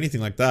stand-up or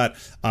anything like that,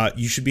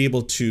 you should be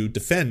able to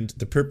defend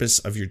the purpose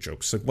of your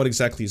jokes. Like, what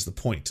exactly is the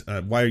point?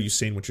 Why are you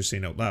saying what you're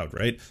saying out loud,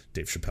 right?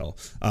 Dave Chappelle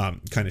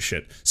kind of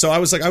shit. So I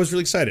was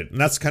really excited.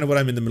 And that's kind of what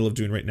I'm in the middle of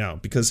doing right now,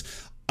 because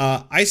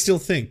I still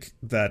think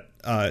that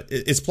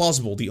it's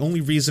plausible. The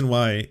only reason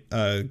why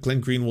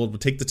Glenn Greenwald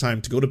would take the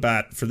time to go to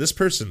bat for this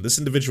person, this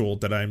individual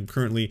that I'm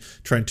currently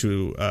trying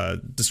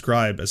to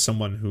describe as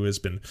someone who has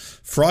been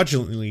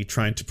fraudulently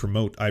trying to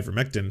promote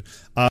ivermectin,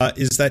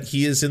 is that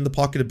he is in the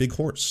pocket of Big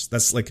Horse.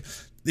 That's like...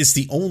 It's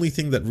the only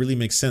thing that really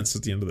makes sense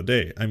at the end of the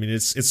day. I mean,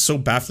 it's so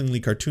bafflingly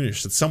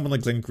cartoonish that someone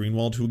like Glenn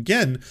Greenwald, who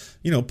again,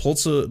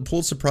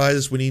 Pulitzer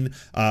Prize winning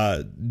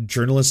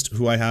journalist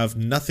who I have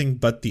nothing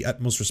but the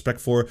utmost respect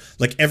for,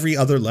 like every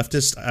other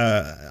leftist,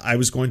 I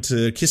was going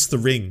to kiss the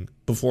ring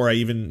before I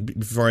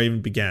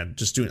even began.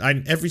 Just doing,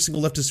 every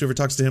single leftist who ever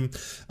talks to him,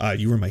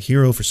 you were my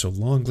hero for so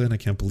long, Glenn. I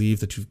can't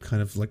believe that you've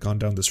kind of like gone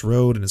down this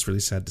road, and it's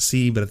really sad to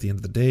see. But at the end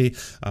of the day,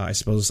 I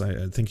suppose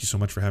I thank you so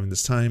much for having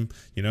this time.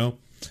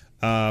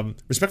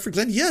 Respect for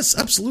Glenn, yes,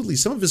 absolutely.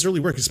 Some of his early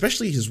work,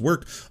 especially his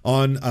work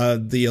on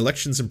the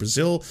elections in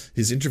Brazil,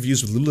 his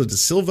interviews with Lula da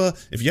Silva,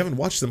 if you haven't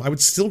watched them, I would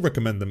still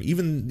recommend them,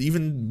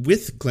 even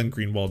with Glenn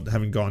Greenwald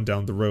having gone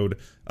down the road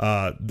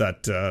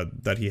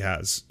that he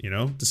has,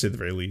 to say the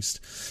very least.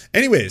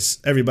 Anyways,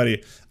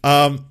 everybody,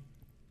 if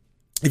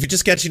you're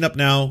just catching up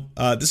now,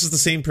 this is the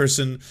same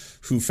person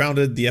who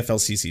founded the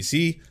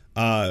FLCCC.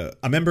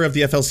 A member of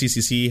the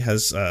FLCCC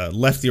has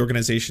left the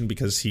organization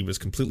because he was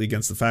completely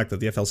against the fact that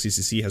the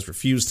FLCCC has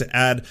refused to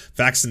add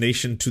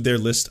vaccination to their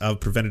list of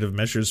preventative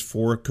measures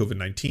for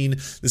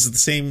COVID-19. This is the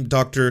same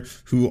doctor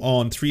who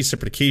on 3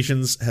 separate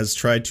occasions has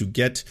tried to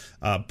get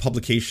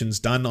publications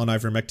done on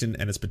ivermectin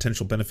and its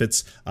potential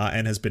benefits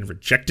and has been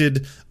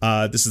rejected.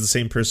 This is the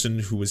same person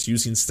who was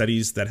using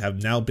studies that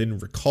have now been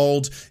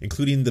recalled,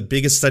 including the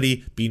biggest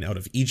study being out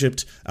of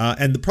Egypt.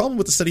 And the problem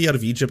with the study out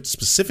of Egypt,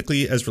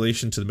 specifically as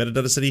relation to the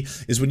metadata study,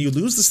 is when you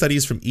lose the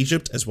studies from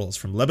Egypt as well as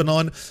from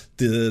Lebanon,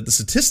 the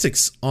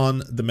statistics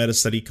on the meta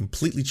study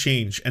completely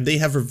change, and they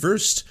have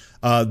reversed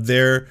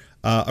their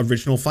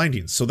original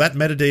findings. So that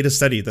metadata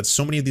study that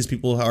so many of these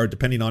people are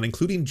depending on,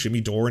 including Jimmy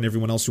Dore and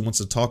everyone else who wants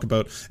to talk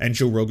about, and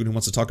Joe Rogan who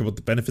wants to talk about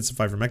the benefits of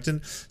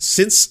ivermectin,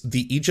 since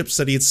the Egypt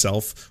study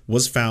itself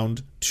was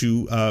found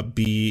to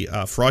be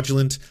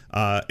fraudulent.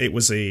 It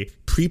was a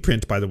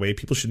preprint, by the way.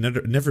 People should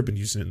never been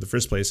using it in the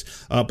first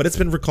place, but it's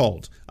been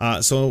recalled.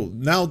 So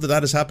now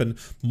that has happened,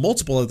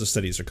 multiple other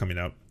studies are coming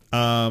out.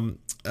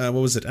 What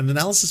was it? An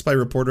analysis by a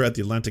reporter at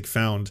The Atlantic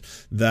found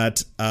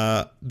that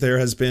there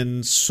has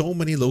been so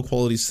many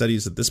low-quality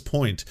studies at this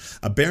point.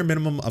 A bare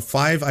minimum of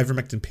 5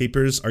 ivermectin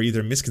papers are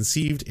either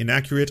misconceived,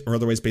 inaccurate, or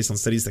otherwise based on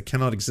studies that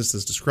cannot exist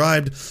as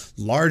described.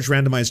 Large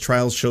randomized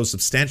trials show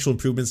substantial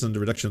improvements in the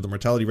reduction of the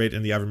mortality rate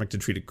in the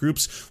ivermectin-treated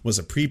groups, was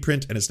a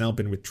preprint and has now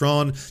been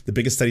withdrawn. The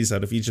biggest studies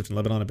out of Egypt and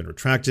Lebanon have been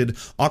retracted.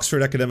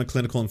 Oxford Academic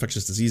Clinical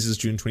Infectious Diseases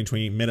June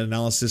 2020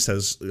 meta-analysis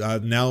has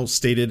now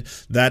stated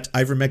that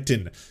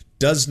ivermectin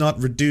does not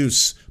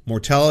reduce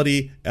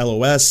mortality,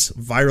 LOS,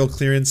 viral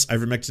clearance.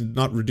 Ivermectin did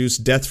not reduce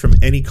death from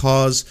any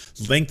cause,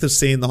 length of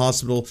stay in the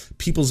hospital,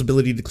 people's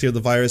ability to clear the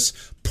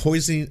virus,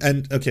 poisoning.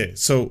 And okay,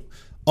 so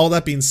all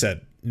that being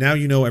said, now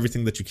you know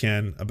everything that you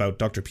can about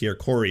Dr. Pierre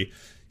Corey.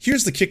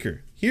 Here's the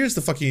kicker. Here's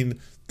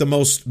the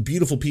most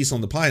beautiful piece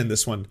on the pie in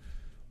this one.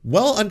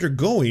 While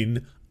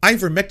undergoing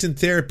ivermectin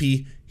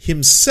therapy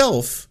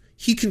himself,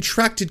 he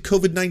contracted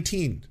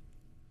COVID-19.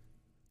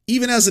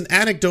 Even as an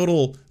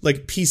anecdotal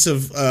piece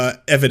of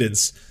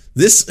evidence,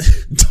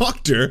 this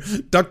doctor,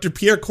 Dr.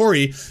 Pierre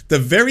Corey, the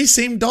very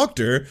same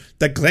doctor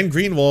that Glenn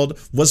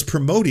Greenwald was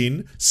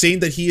promoting,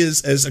 saying that he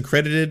is as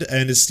accredited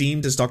and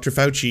esteemed as Dr.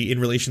 Fauci in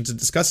relation to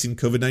discussing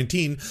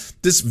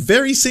COVID-19, this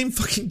very same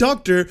fucking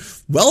doctor,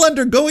 while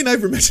undergoing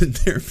ivermectin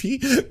therapy,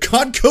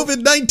 caught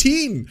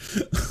COVID-19.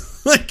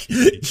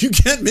 You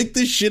can't make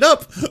this shit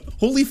up.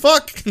 Holy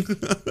fuck.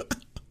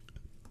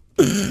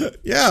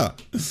 Yeah.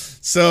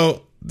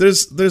 So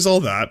there's all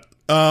that.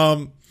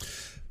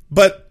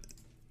 But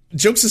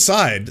jokes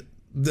aside,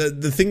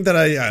 the thing that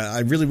I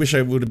really wish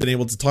I would have been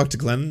able to talk to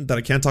Glenn that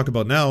I can't talk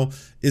about now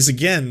is,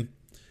 again,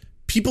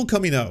 people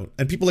coming out,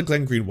 and people like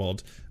Glenn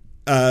Greenwald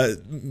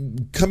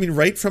coming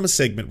right from a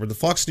segment where the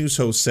Fox News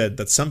host said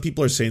that some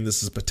people are saying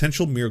this is a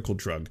potential miracle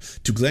drug,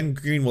 to Glenn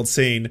Greenwald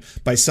saying,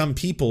 by some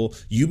people,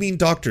 you mean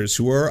doctors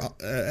who are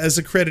as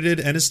accredited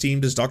and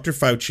esteemed as Dr.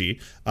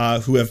 Fauci,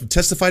 who have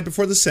testified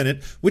before the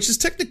Senate, which is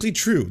technically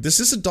true. This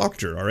is a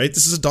doctor, all right?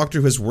 This is a doctor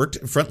who has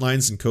worked front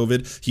lines in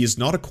COVID. He is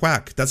not a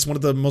quack. That's one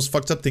of the most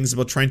fucked up things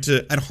about trying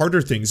to, and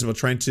harder things about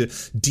trying to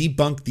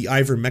debunk the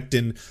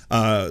ivermectin,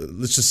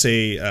 let's just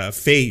say,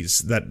 phase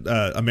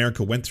that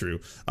America went through,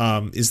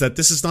 is that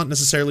this is not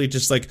necessarily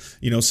just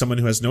someone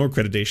who has no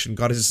accreditation,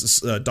 got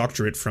his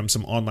doctorate from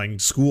some online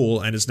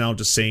school and is now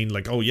just saying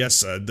oh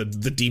yes,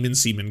 the demon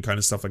semen kind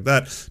of stuff like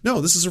that.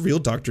 No, this is a real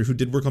doctor who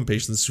did work on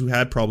patients who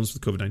had problems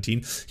with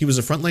COVID-19. He was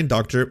a frontline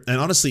doctor, and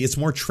honestly, it's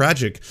more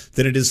tragic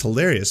than it is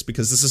hilarious,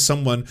 because this is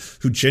someone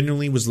who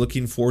genuinely was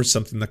looking for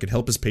something that could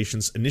help his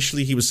patients.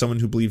 Initially, he was someone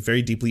who believed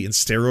very deeply in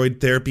steroid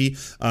therapy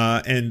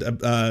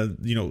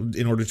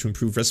in order to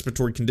improve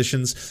respiratory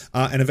conditions,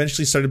 and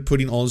eventually started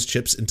putting all his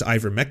chips into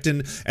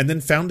ivermectin, and then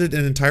founded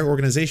an entire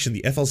organization,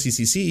 the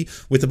FLCCC,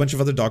 with a bunch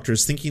of other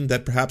doctors, thinking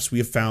that perhaps we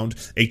have found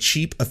a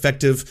cheap,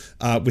 effective,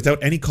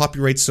 without any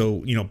copyright,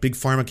 so big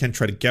pharma can't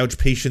try to gouge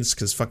patients,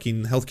 because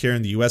fucking healthcare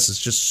in the US is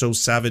just so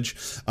savage.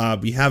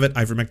 We have it,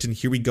 ivermectin,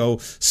 here we go.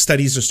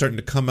 Studies are starting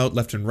to come out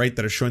left and right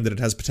that are showing that it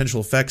has potential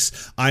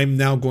effects. I'm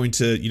now going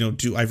to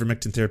do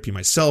ivermectin therapy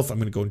myself. I'm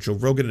going to go on Joe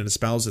Rogan and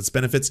espouse its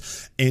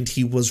benefits, and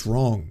he was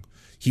wrong.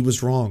 He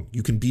was wrong.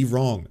 You can be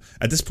wrong.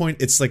 At this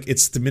point,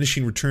 it's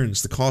diminishing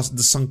returns,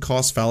 the sunk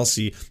cost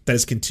fallacy that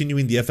is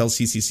continuing the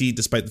FLCCC,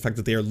 despite the fact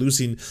that they are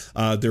losing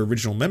their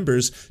original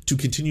members, to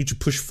continue to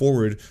push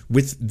forward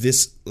with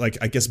this,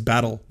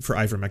 battle for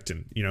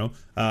ivermectin,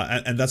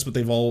 and that's what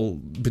they've all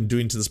been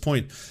doing to this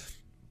point.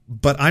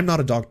 But I'm not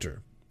a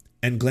doctor,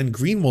 and Glenn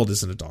Greenwald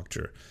isn't a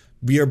doctor.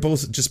 We are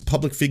both just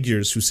public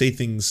figures who say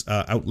things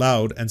out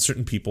loud, and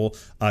certain people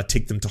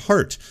take them to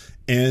heart.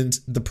 And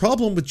the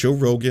problem with Joe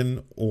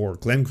Rogan or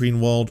Glenn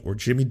Greenwald or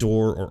Jimmy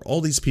Dore or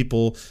all these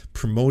people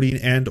promoting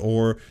and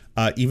or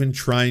even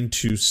trying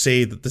to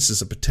say that this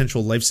is a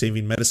potential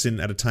life-saving medicine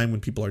at a time when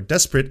people are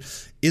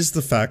desperate is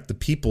the fact that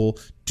people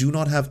do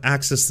not have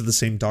access to the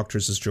same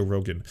doctors as Joe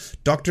Rogan.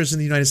 Doctors in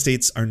the United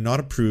States are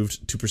not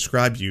approved to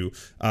prescribe you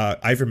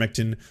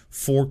ivermectin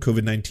for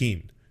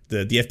COVID-19.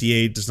 The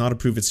FDA does not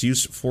approve its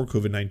use for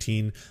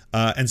COVID-19.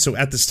 And so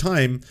at this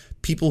time,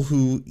 people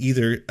who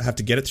either have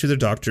to get it through their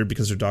doctor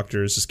because their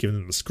doctor is just giving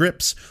them the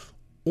scripts,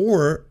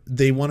 or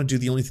they want to do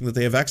the only thing that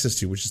they have access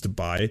to, which is to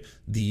buy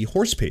the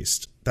horse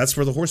paste. That's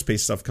where the horse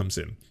paste stuff comes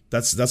in.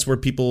 That's where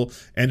people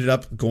ended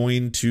up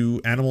going to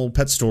animal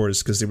pet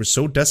stores because they were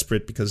so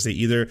desperate, because they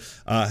either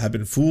have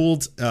been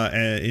fooled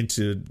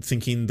into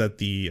thinking that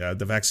the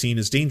vaccine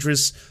is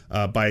dangerous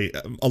by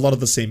a lot of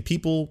the same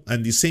people,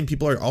 and these same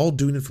people are all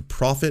doing it for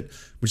profit,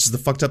 which is the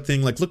fucked up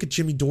thing. Like, look at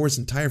Jimmy Dore's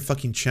entire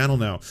fucking channel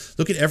now.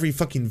 Look at every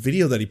fucking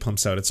video that he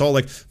pumps out. It's all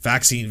like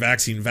vaccine,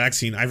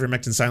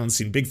 ivermectin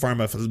silencing, big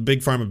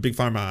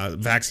pharma,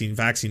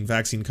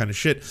 vaccine kind of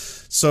shit.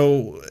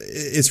 So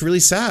it's really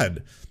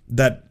sad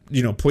that,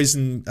 you know,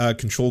 poison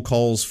control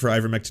calls for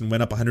ivermectin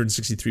went up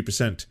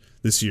 163%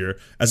 this year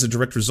as a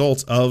direct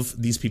result of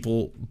these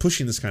people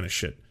pushing this kind of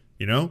shit,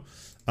 you know?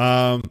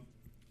 And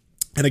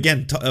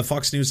again,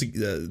 Fox News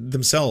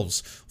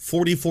themselves,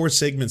 44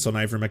 segments on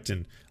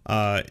ivermectin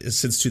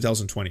since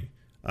 2020.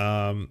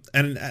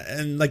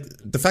 And like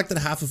the fact that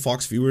half of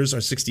Fox viewers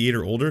are 68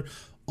 or older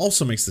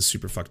also makes this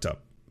super fucked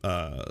up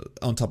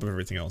on top of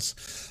everything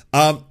else.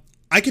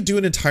 I could do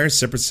an entire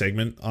separate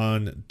segment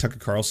on Tucker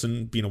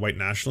Carlson being a white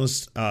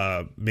nationalist.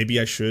 Maybe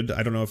I should.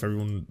 I don't know if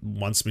everyone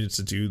wants me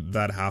to do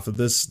that half of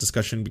this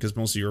discussion, because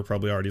most of you are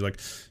probably already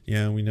like,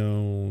 yeah, we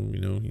know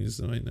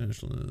he's a white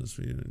nationalist.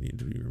 We don't need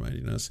to be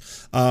reminding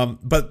us.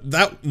 But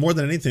that, more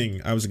than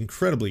anything, I was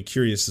incredibly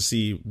curious to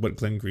see what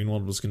Glenn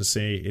Greenwald was going to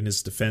say in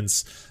his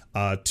defense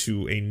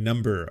to a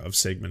number of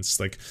segments.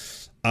 Like,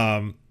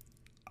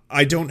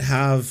 I don't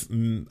have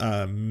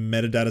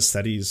metadata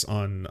studies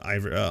on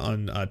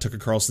Tucker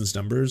Carlson's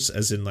numbers,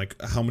 as in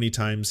like how many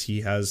times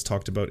he has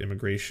talked about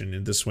immigration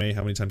in this way,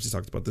 how many times he's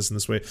talked about this in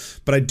this way.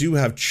 But I do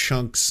have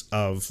chunks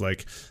of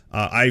like,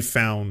 I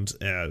found,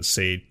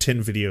 say,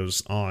 10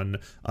 videos on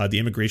the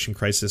immigration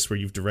crisis where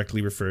you've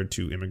directly referred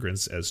to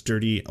immigrants as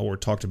dirty, or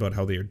talked about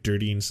how they are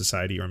dirtying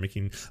society or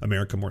making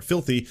America more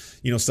filthy,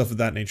 you know, stuff of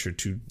that nature,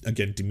 to,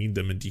 again, demean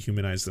them and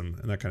dehumanize them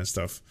and that kind of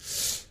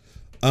stuff.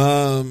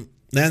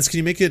 Nance, can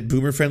you make it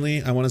boomer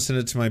friendly? I want to send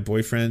it to my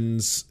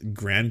boyfriend's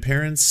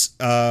grandparents.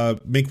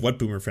 Make what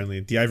boomer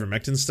friendly? The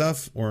ivermectin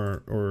stuff,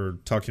 or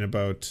talking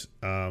about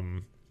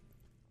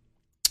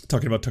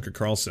Tucker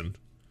Carlson?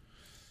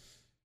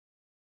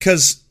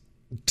 Because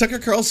Tucker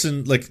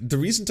Carlson, like, the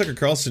reason Tucker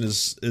Carlson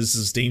is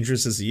as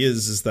dangerous as he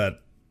is that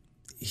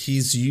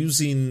he's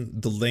using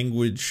the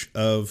language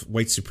of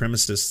white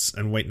supremacists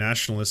and white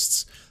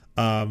nationalists,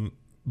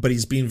 but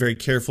he's being very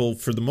careful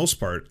for the most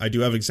part. I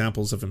do have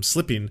examples of him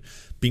slipping,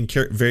 being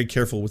very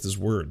careful with his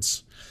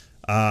words.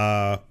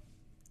 Yeah,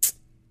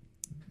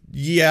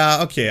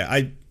 okay.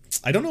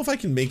 I don't know if I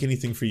can make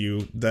anything for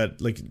you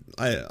that, like,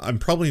 I'm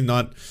probably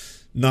not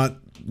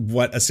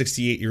what a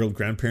 68-year-old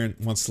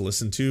grandparent wants to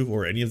listen to,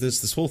 or any of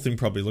this. This whole thing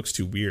probably looks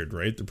too weird,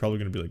 right? They're probably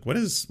going to be like, what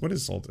is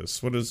all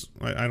this? What is,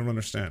 I don't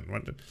understand. Now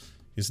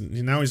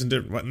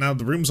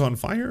the room's on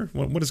fire?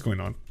 What is going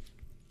on?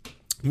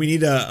 We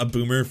need a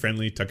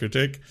boomer-friendly Tucker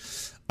take.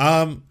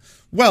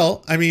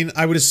 Well, I mean,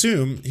 I would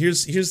assume,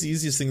 here's the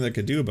easiest thing that I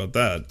could do about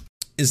that,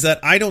 is that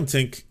I don't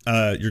think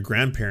your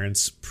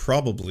grandparents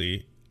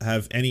probably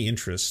have any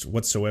interest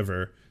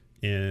whatsoever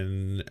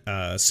in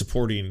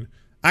supporting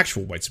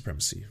actual white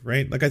supremacy,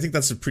 right? Like, I think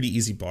that's a pretty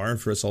easy bar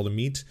for us all to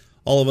meet.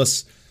 All of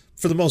us,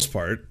 for the most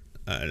part,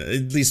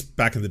 at least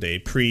back in the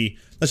day,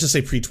 let's just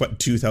say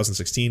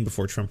pre-2016,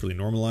 before Trump really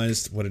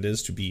normalized what it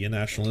is to be a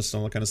nationalist and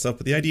all that kind of stuff.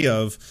 But the idea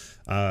of,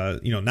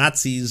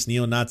 Nazis,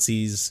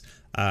 neo-Nazis,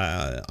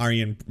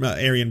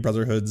 Aryan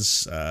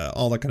brotherhoods,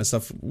 all that kind of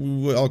stuff,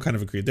 we all kind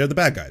of agreed. They're the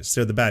bad guys.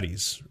 They're the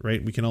baddies,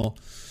 right? We can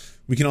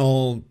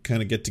all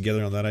kind of get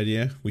together on that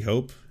idea, we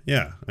hope.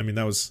 Yeah, I mean,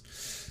 that was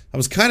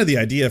kind of the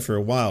idea for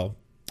a while.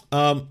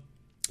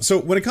 So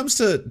when it comes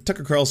to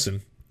Tucker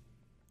Carlson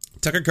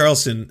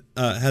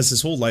has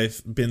his whole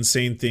life been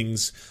saying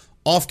things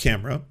off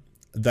camera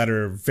that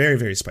are very,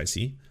 very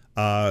spicy.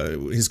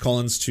 His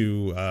call-ins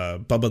to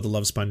Bubba the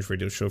Love Sponge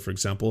radio show, for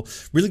example,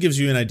 really gives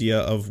you an idea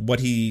of what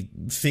he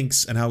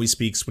thinks and how he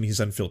speaks when he's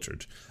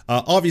unfiltered.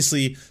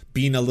 Obviously,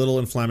 being a little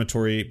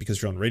inflammatory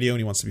because you're on radio and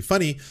he wants to be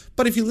funny,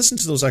 but if you listen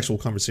to those actual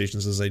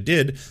conversations, as I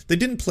did, they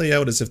didn't play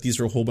out as if these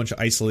are a whole bunch of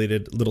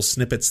isolated little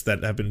snippets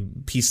that have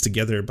been pieced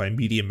together by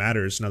Media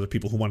Matters and other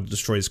people who want to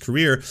destroy his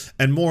career,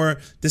 and more,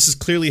 this is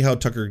clearly how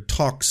Tucker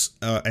talks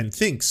and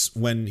thinks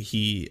when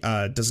he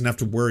doesn't have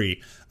to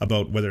worry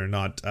about whether or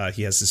not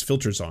he has his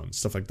filters on,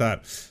 stuff like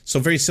that. So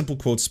very simple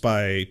quotes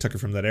by Tucker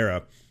from that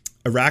era.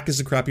 Iraq is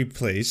a crappy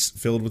place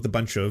filled with a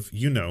bunch of,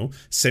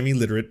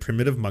 semi-literate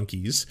primitive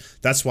monkeys.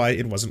 That's why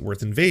it wasn't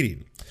worth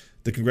invading.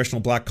 The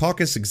Congressional Black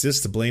Caucus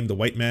exists to blame the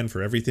white man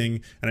for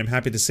everything, and I'm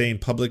happy to say in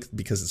public,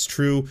 because it's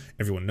true,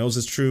 everyone knows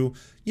it's true,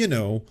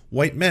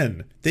 white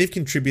men. They've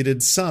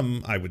contributed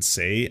some, I would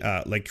say,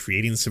 like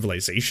creating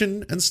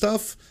civilization and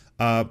stuff.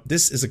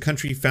 This is a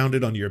country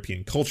founded on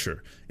European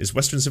culture. Is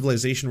Western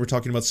civilization we're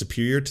talking about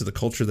superior to the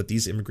culture that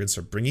these immigrants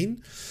are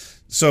bringing?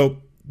 So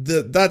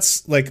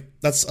that's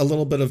a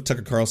little bit of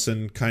Tucker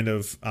Carlson kind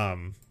of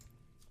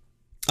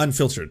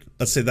Unfiltered.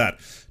 Let's say that.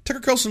 Tucker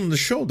Carlson on the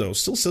show, though,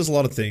 still says a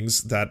lot of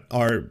things that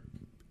are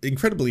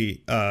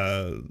incredibly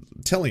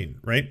telling,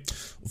 right?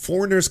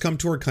 Foreigners come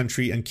to our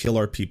country and kill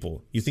our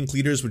people. You think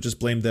leaders would just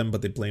blame them,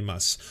 but they blame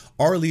us.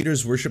 Our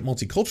leaders worship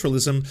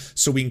multiculturalism,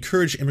 so we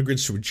encourage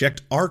immigrants to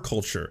reject our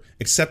culture,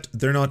 except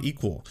they're not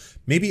equal.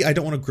 Maybe I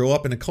don't want to grow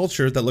up in a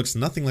culture that looks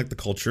nothing like the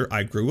culture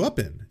I grew up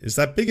in. Is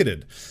that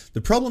bigoted?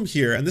 The problem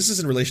here, and this is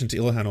in relation to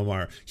Ilhan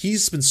Omar,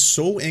 he's been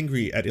so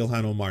angry at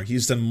Ilhan Omar.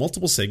 He's done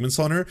multiple segments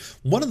on her.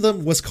 One of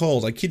them was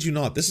called, I kid you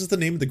not, this is the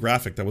name of the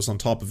graphic that was on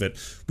top of it.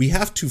 We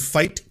have to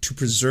fight to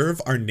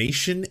preserve our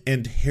nation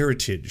and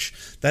heritage.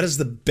 That is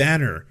the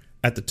banner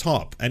at the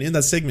top. And in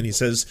that segment, he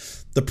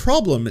says, the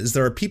problem is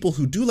there are people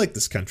who do like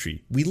this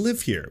country. We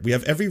live here. We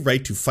have every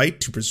right to fight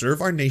to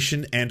preserve our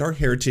nation and our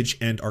heritage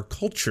and our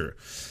culture.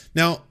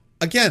 Now,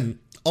 again,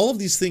 all of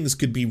these things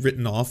could be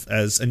written off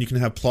as, and you can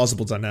have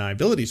plausible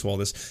deniability to all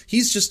this.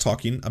 He's just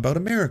talking about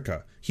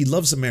America. He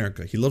loves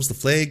America. He loves the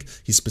flag.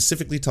 He's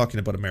specifically talking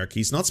about America.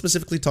 He's not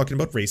specifically talking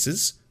about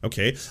races.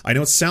 Okay. I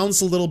know it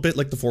sounds a little bit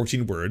like the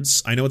 14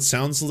 words. I know it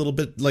sounds a little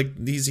bit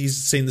like he's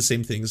saying the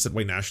same things that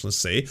white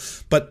nationalists say,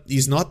 but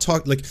he's not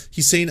talking like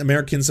he's saying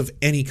Americans of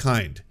any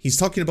kind. He's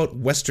talking about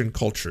Western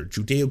culture,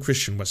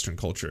 Judeo-Christian Western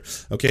culture.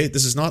 Okay.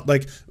 This is not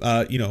like,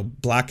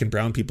 black and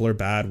brown people are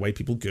bad, white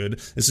people good.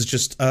 This is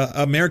just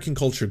American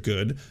culture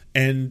good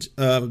and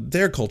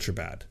their culture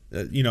bad.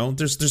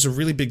 There's a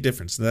really big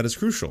difference, and that is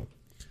crucial.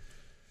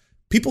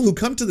 People who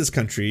come to this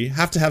country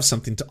have to have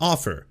something to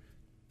offer.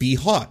 Be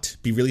hot.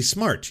 Be really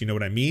smart. You know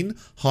what I mean?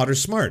 Hot or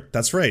smart.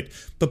 That's right.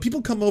 But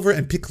people come over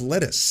and pick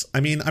lettuce. I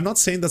mean, I'm not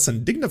saying that's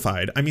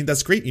undignified. I mean,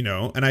 that's great,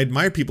 and I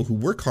admire people who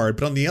work hard.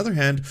 But on the other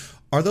hand,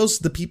 are those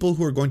the people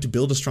who are going to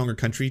build a stronger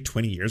country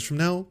 20 years from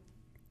now?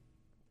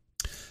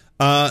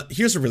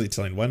 Here's a really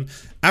telling one.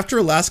 After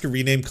Alaska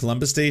renamed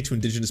Columbus Day to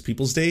Indigenous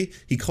Peoples Day,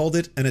 he called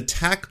it an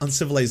attack on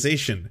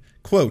civilization.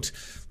 Quote,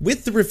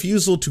 with the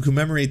refusal to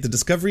commemorate the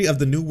discovery of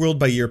the New World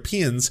by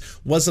Europeans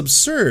was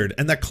absurd,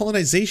 and that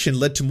colonization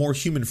led to more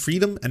human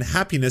freedom and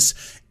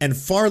happiness and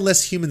far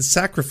less human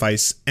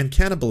sacrifice and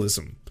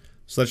cannibalism.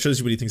 So that shows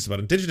you what he thinks about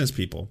Indigenous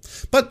people.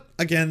 But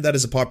again, that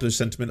is a popular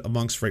sentiment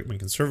amongst right-wing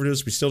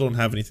conservatives. We still don't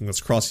have anything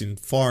that's crossing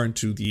far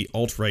into the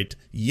alt-right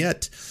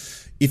yet.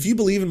 If you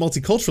believe in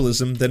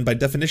multiculturalism, then by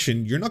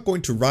definition, you're not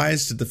going to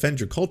rise to defend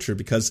your culture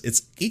because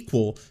it's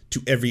equal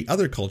to every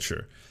other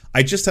culture.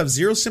 I just have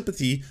zero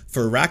sympathy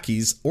for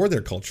Iraqis or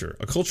their culture,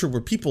 a culture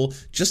where people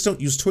just don't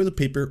use toilet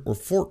paper or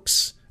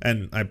forks.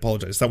 And I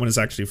apologize, that one is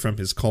actually from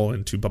his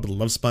call-in to Bubba the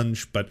Love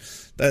Sponge, but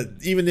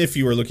even if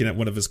you were looking at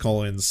one of his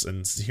call-ins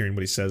and hearing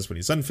what he says when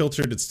he's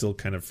unfiltered, it still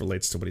kind of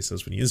relates to what he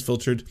says when he is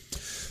filtered.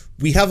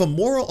 We have a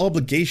moral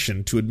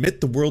obligation to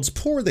admit the world's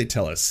poor, they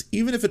tell us,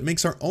 even if it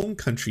makes our own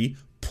country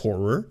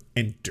poorer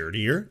and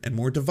dirtier and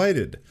more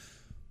divided.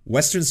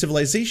 Western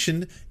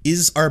civilization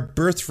is our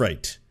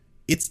birthright.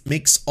 It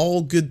makes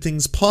all good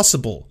things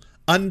possible.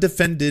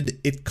 Undefended,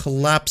 it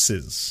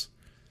collapses.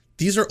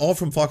 These are all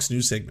from Fox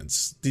News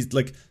segments.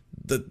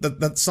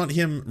 That's not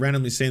him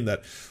randomly saying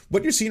that.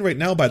 What you're seeing right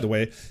now, by the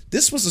way,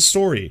 this was a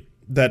story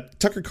that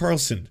Tucker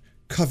Carlson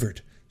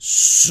covered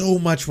so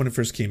much when it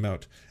first came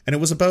out. And it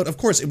was about, of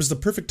course, it was the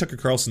perfect Tucker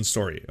Carlson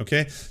story,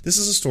 okay? This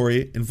is a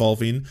story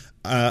involving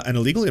an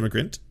illegal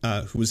immigrant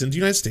who was in the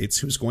United States,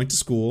 who was going to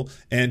school,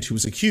 and who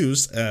was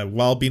accused,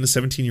 while being a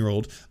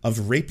 17-year-old,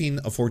 of raping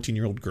a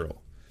 14-year-old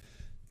girl.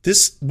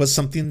 This was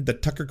something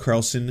that Tucker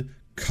Carlson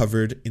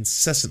covered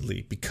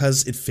incessantly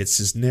because it fits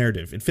his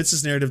narrative. It fits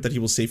his narrative that he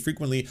will say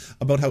frequently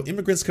about how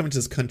immigrants come into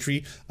this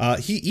country.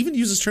 He even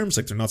uses terms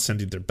like they're not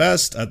sending their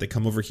best. They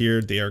come over here.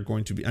 They are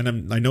going to be,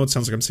 and I know it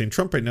sounds like I'm saying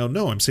Trump right now.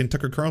 No, I'm saying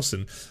Tucker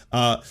Carlson.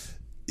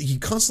 He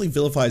constantly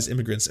vilifies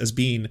immigrants as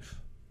being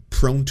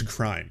prone to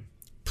crime.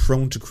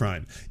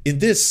 In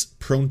this,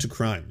 prone to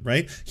crime,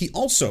 right? He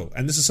also,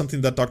 and this is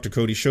something that Dr.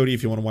 Cody Shoddy,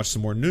 if you want to watch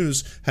some more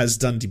news, has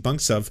done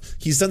debunks of.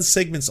 He's done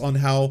segments on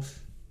how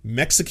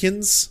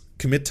Mexicans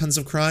commit tons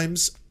of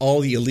crimes.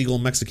 All the illegal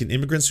Mexican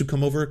immigrants who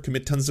come over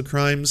commit tons of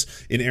crimes.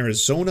 In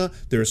Arizona,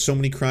 there are so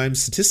many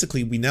crimes.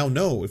 Statistically, we now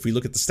know, if we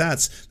look at the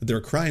stats, that there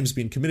are crimes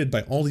being committed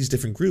by all these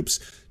different groups.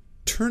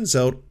 Turns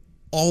out,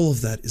 all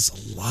of that is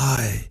a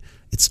lie.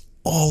 It's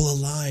all a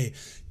lie.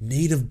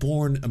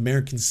 Native-born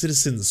American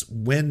citizens,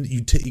 when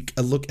you take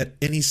a look at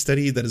any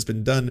study that has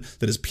been done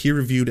that is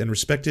peer-reviewed and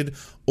respected,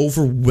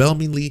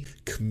 overwhelmingly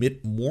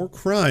commit more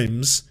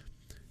crimes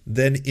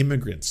than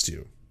immigrants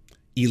do.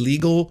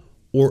 Illegal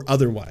or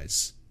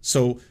otherwise.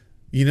 So,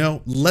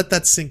 let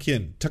that sink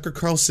in. Tucker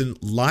Carlson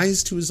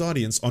lies to his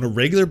audience on a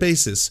regular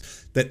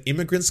basis that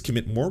immigrants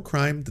commit more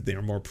crime, that they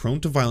are more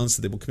prone to violence,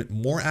 that they will commit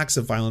more acts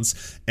of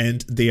violence,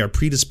 and they are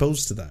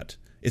predisposed to that.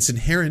 It's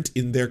inherent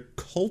in their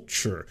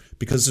culture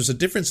because there's a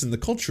difference in the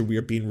culture. We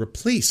are being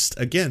replaced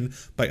again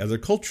by other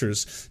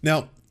cultures.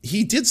 Now,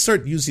 he did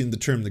start using the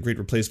term the Great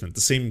Replacement,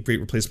 the same Great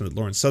Replacement that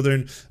Lauren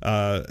Southern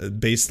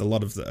based a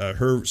lot of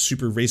her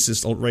super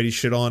racist alt-righty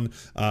shit on,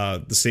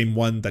 the same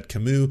one that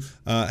Camus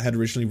had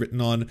originally written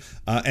on,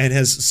 and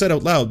has said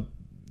out loud,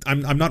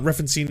 I'm not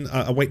referencing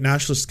a white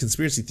nationalist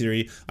conspiracy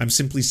theory. I'm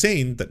simply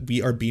saying that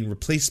we are being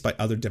replaced by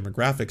other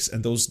demographics,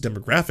 and those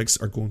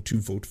demographics are going to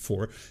vote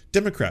for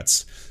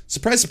Democrats.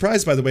 Surprise,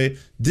 surprise, by the way,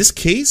 this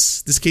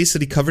case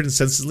that he covered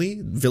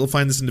incessantly,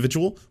 vilifying this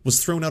individual,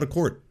 was thrown out of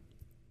court.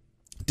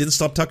 Didn't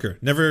stop Tucker.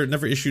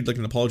 Never issued like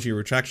an apology or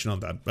retraction on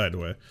that, by the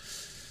way.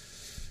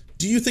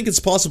 Do you think it's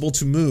possible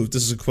to move,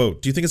 this is a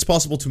quote, do you think it's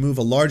possible to move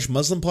a large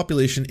Muslim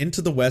population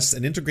into the West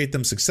and integrate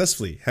them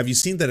successfully? Have you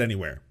seen that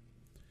anywhere?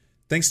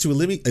 Thanks to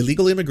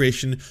illegal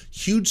immigration,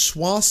 huge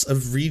swaths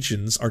of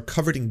regions are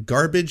covered in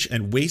garbage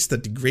and waste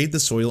that degrade the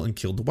soil and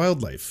kill the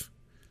wildlife.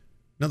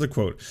 Another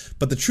quote,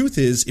 but the truth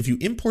is, if you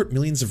import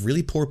millions of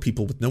really poor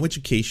people with no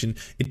education,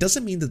 it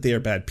doesn't mean that they are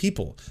bad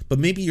people, but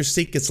maybe your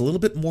state gets a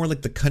little bit more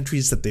like the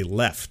countries that they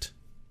left.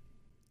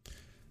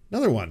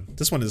 Another one.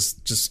 This one is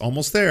just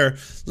almost there.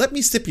 Let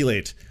me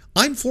stipulate.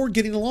 I'm for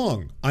getting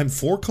along. I'm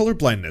for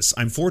colorblindness.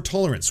 I'm for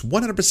tolerance,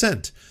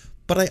 100%.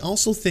 But I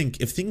also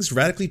think if things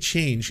radically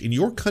change in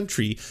your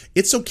country,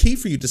 it's okay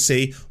for you to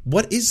say,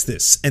 what is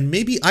this? And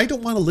maybe I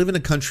don't want to live in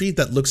a country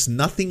that looks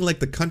nothing like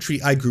the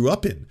country I grew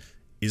up in.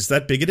 Is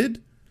that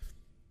bigoted?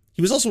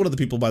 He was also one of the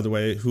people, by the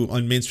way, who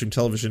on mainstream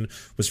television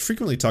was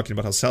frequently talking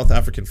about how South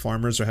African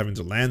farmers are having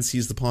their land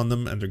seized upon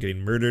them and they're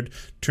getting murdered.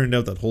 Turned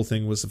out that whole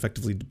thing was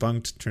effectively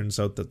debunked. Turns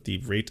out that the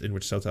rate in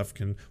which South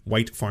African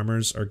white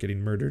farmers are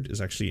getting murdered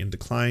is actually in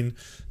decline.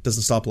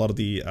 Doesn't stop a lot of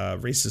the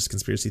racist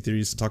conspiracy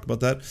theories to talk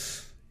about that.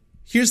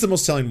 Here's the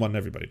most telling one,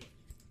 everybody.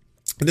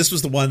 And this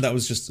was the one that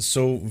was just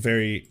so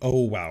very,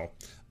 oh wow.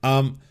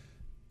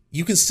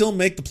 You can still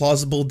make the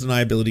plausible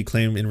deniability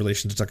claim in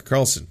relation to Tucker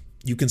Carlson.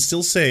 You can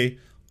still say,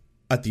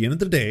 at the end of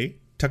the day,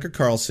 Tucker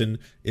Carlson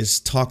is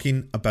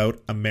talking about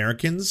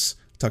Americans,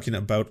 talking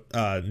about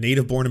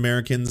native-born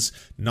Americans,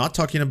 not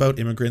talking about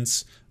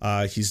immigrants.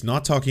 He's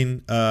not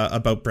talking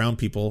about brown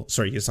people.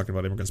 Sorry, he's talking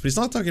about immigrants, but he's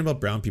not talking about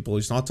brown people.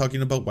 He's not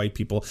talking about white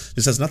people.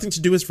 This has nothing to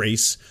do with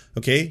race,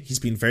 okay? He's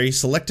being very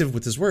selective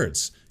with his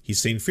words.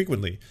 He's saying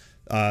frequently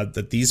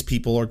that these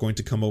people are going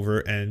to come over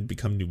and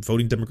become new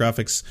voting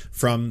demographics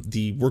from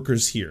the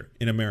workers here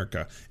in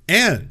America.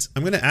 And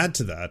I'm going to add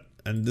to that,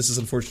 and this is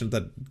unfortunate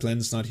that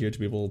Glenn's not here to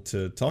be able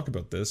to talk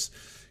about this.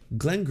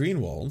 Glenn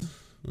Greenwald.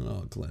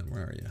 Oh, Glenn,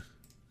 where are you?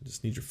 I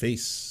just need your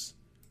face.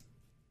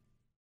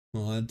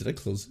 Well, did I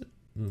close it?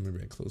 Oh,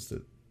 maybe I closed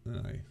it.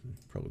 I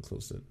probably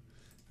closed it.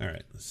 All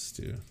right, let's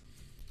do.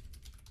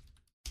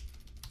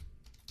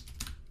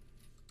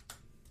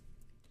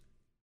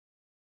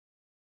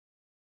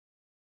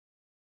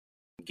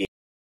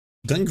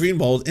 Glenn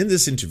Greenwald, in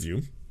this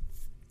interview,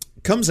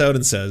 comes out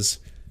and says,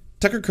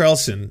 Tucker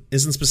Carlson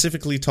isn't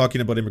specifically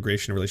talking about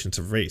immigration in relation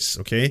to race,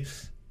 okay?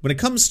 When it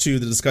comes to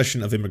the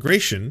discussion of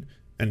immigration,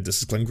 and this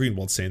is Glenn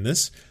Greenwald saying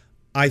this,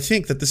 I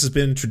think that this has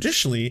been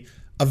traditionally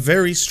a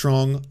very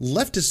strong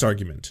leftist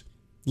argument.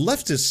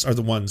 Leftists are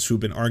the ones who've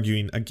been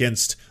arguing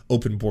against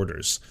open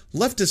borders.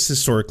 Leftists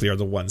historically are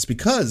the ones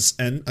because,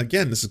 and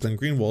again, this is Glenn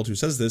Greenwald who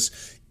says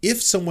this,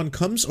 if someone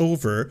comes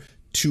over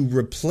to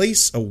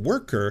replace a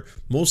worker,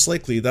 most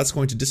likely that's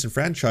going to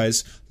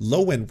disenfranchise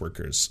low-end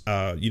workers,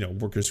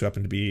 workers who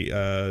happen to be,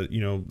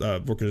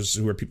 workers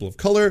who are people of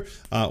color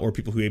or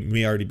people who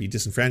may already be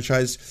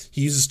disenfranchised.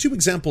 He uses two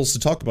examples to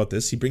talk about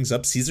this. He brings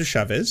up Cesar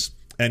Chavez,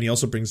 and he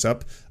also brings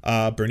up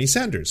Bernie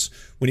Sanders.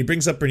 When he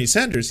brings up Bernie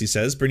Sanders, he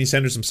says, Bernie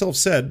Sanders himself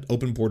said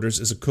open borders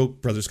is a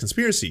Koch brothers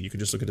conspiracy. You can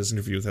just look at his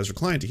interview with Ezra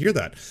Klein to hear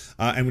that.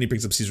 And when he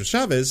brings up Cesar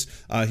Chavez,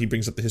 he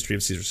brings up the history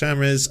of Cesar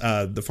Chavez,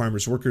 the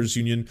Farmers Workers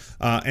Union,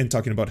 and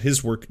talking about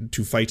his work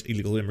to fight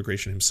illegal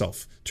immigration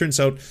himself. Turns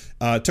out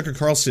Tucker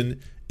Carlson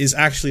is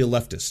actually a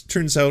leftist.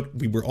 Turns out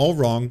we were all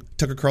wrong.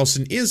 Tucker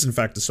Carlson is, in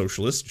fact, a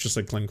socialist, just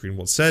like Glenn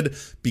Greenwald said,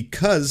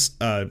 because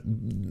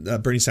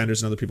Bernie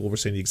Sanders and other people were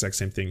saying the exact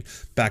same thing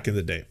back in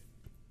the day.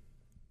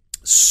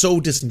 So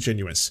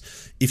disingenuous.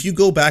 If you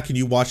go back and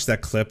you watch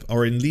that clip,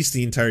 or at least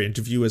the entire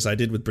interview as I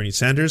did with Bernie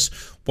Sanders,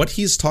 what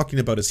he's talking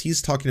about is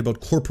he's talking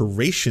about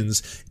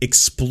corporations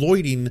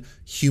exploiting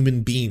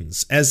human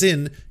beings. As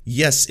in,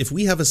 yes, if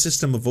we have a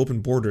system of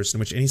open borders in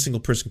which any single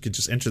person could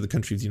just enter the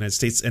country of the United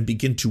States and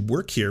begin to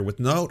work here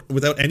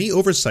without any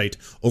oversight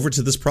over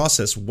to this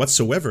process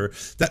whatsoever,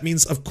 that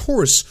means, of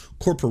course,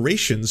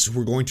 corporations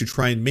who are going to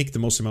try and make the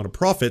most amount of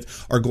profit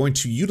are going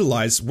to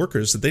utilize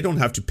workers that they don't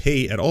have to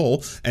pay at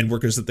all and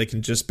workers that they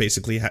can just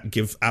basically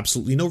give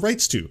absolutely no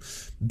rights to.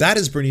 That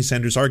is Bernie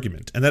Sanders'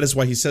 argument. And that is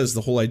why he says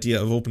the whole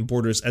idea of open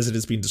borders as it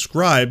is being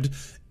described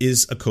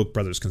is a Koch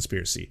brothers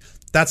conspiracy.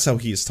 That's how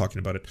he is talking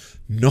about it.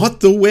 Not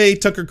the way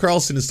Tucker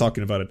Carlson is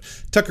talking about it.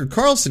 Tucker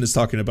Carlson is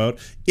talking about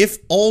if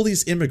all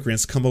these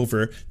immigrants come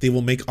over, they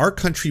will make our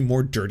country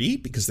more dirty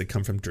because they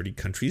come from dirty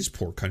countries,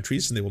 poor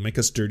countries, and they will make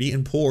us dirty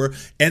and poor,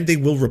 and they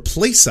will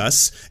replace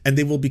us, and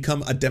they will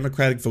become a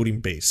Democratic voting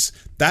base.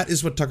 That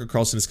is what Tucker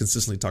Carlson is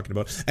consistently talking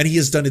about. And he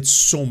has done it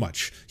so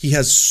much. He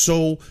has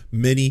so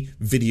many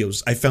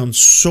videos. I found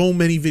so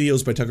many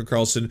videos by Tucker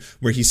Carlson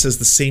where he says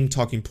the same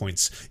talking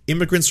points.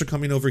 Immigrants are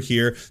coming over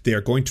here. They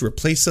are going to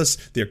replace us.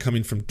 They are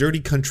coming from dirty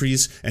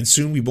countries. And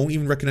soon we won't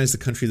even recognize the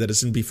country that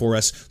is in before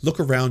us. Look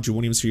around. You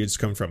won't even see where it's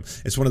coming from.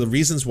 It's one of the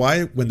reasons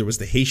why when there was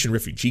the Haitian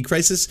refugee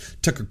crisis,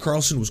 Tucker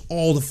Carlson was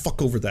all the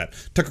fuck over that.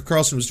 Tucker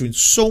Carlson was doing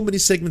so many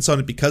segments on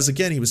it because,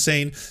 again, he was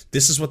saying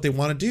this is what they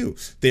want to do.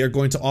 They are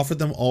going to offer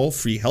them all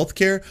free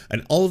healthcare,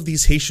 and all of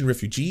these Haitian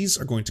refugees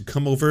are going to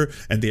come over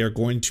and they are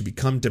going to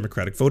become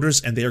Democratic voters,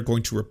 and they are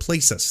going to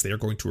replace us. They are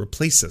going to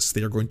replace us.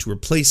 They are going to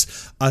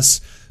replace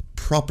us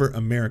proper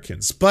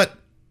Americans. But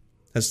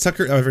has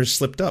Tucker ever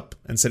slipped up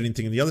and said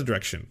anything in the other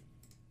direction?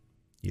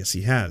 Yes,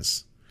 he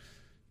has.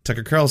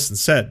 Tucker Carlson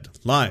said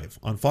live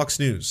on Fox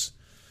News,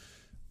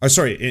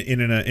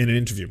 in an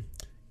interview,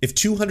 if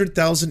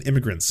 200,000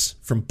 immigrants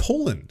from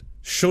Poland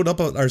showed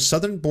up at our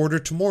southern border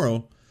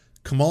tomorrow,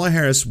 Kamala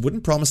Harris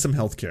wouldn't promise them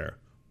health care.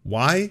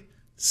 Why?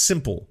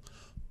 Simple.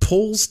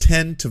 Poles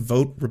tend to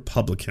vote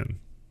Republican.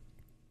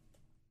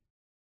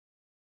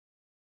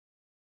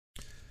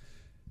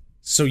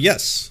 So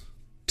yes,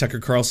 Tucker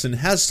Carlson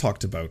has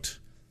talked about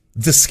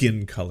the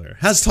skin color,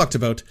 has talked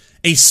about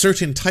a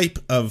certain type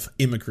of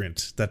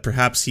immigrant that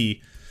perhaps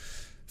he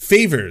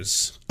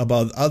favors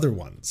above other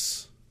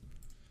ones.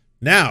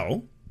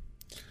 Now,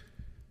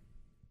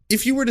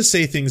 if you were to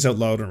say things out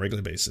loud on a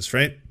regular basis,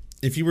 right?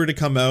 If you were to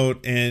come out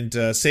and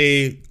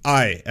say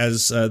I,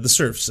 as the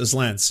Serfs, as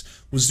Lance,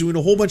 was doing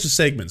a whole bunch of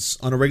segments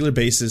on a regular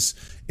basis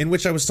in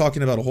which I was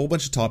talking about a whole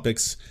bunch of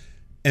topics,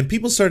 and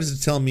people started to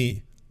tell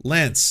me,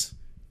 Lance,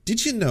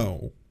 did you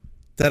know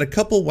that a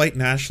couple white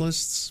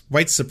nationalists,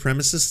 white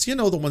supremacists, you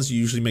know, the ones you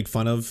usually make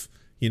fun of,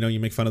 you know, you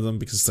make fun of them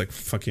because it's like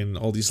fucking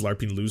all these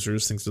LARPing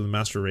losers think they're the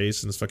master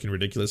race and it's fucking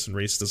ridiculous and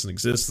race doesn't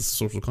exist, it's a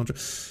social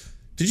contract.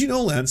 Did you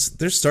know, Lance,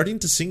 they're starting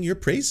to sing your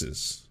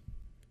praises?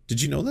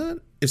 Did you know that?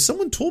 If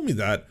someone told me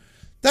that,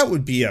 that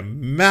would be a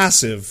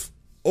massive,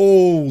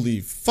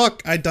 holy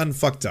fuck, I done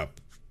fucked up.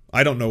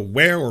 I don't know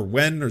where or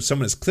when, or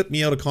someone has clipped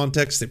me out of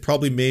context. They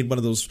probably made one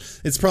of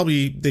those, it's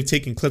probably, they've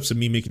taken clips of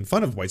me making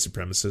fun of white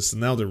supremacists and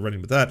now they're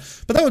running with that.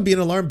 But that would be an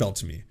alarm bell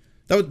to me.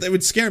 That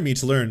would scare me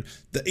to learn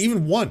that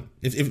even one,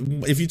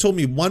 if you told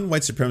me one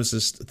white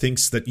supremacist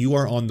thinks that you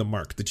are on the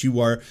mark, that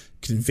you are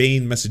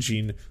conveying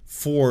messaging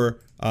for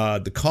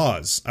the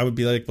cause, I would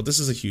be like, well, this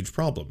is a huge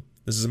problem.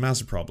 This is a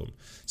massive problem.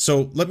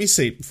 So let me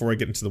say, before I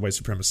get into the white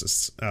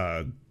supremacists,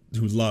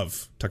 who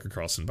love Tucker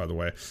Carlson, by the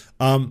way,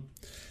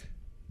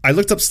 I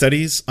looked up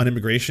studies on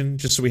immigration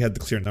just so we had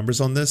the clear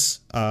numbers on this,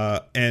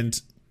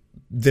 and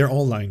they're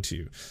all lying to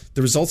you.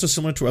 The results are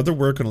similar to other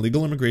work on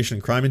illegal immigration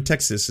and crime in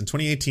Texas. In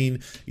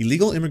 2018,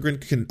 illegal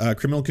immigrant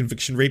criminal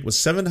conviction rate was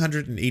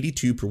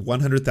 782 per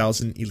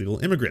 100,000 illegal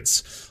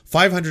immigrants,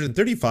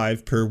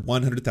 535 per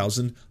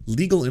 100,000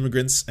 legal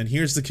immigrants, and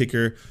here's the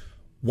kicker,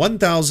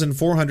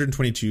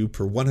 1,422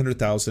 per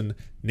 100,000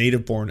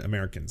 native-born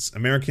Americans.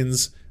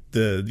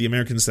 The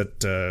Americans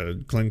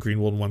that Glenn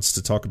Greenwald wants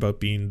to talk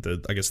about being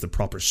the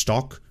proper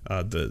stock,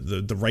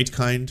 the right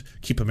kind,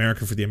 keep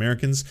America for the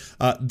Americans.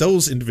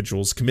 Those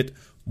individuals commit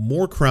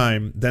more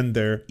crime than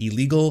their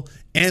illegal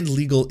and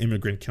legal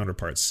immigrant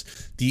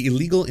counterparts. The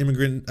illegal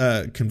immigrant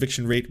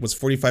conviction rate was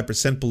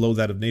 45% below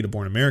that of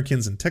native-born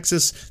Americans in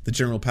Texas. The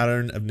general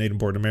pattern of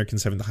native-born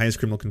Americans having the highest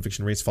criminal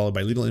conviction rates, followed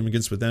by legal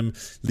immigrants, with them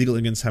legal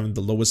immigrants having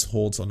the lowest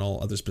holds on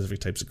all other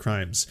specific types of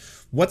crimes.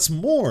 What's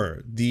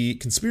more, the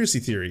conspiracy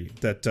theory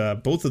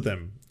that both of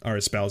them are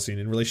espousing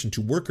in relation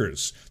to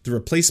workers, the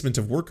replacement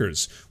of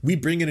workers. We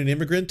bring in an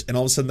immigrant, and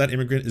all of a sudden that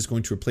immigrant is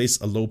going to replace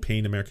a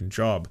low-paying American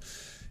job.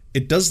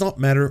 It does not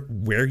matter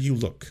where you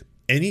look.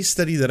 Any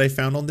study that I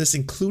found on this,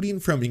 including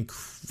from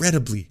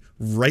incredibly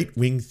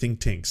right-wing think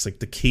tanks like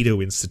the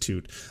Cato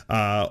Institute,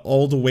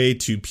 all the way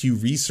to Pew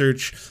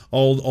Research,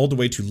 all the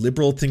way to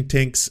liberal think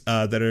tanks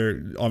that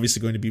are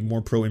obviously going to be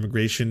more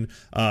pro-immigration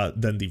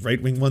than the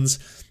right-wing ones,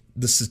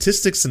 the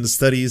statistics and the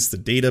studies, the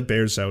data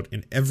bears out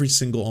in every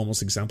single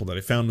almost example that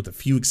I found, with a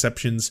few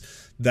exceptions,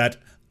 that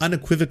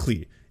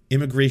unequivocally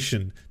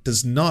immigration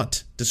does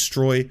not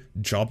destroy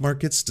job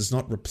markets, does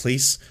not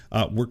replace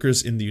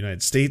workers in the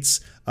United States.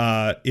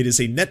 It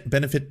is a net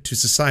benefit to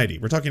society.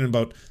 We're talking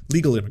about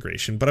legal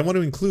immigration, but I want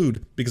to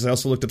include, because I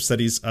also looked up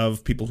studies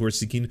of people who are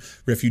seeking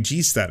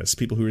refugee status,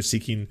 people who are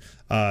seeking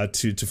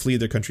to flee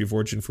their country of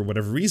origin for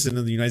whatever reason,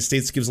 and the United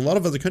States gives a lot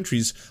of other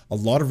countries a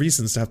lot of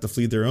reasons to have to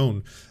flee their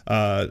own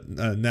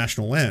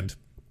national land.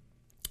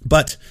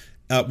 But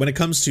when it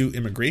comes to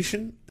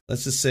immigration,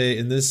 let's just say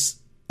in this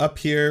up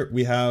here,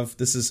 we have,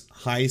 this is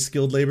high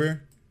skilled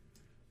labor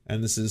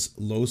and this is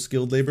low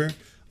skilled labor.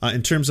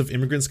 In terms of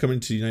immigrants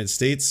coming to the United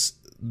States,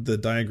 the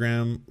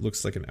diagram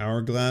looks like an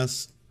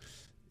hourglass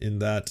in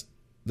that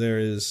there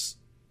is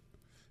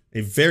A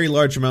very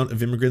large amount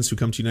of immigrants who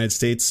come to the United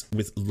States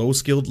with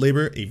low-skilled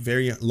labor, a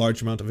very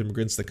large amount of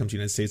immigrants that come to the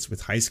United States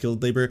with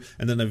high-skilled labor,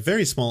 and then a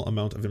very small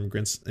amount of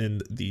immigrants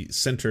in the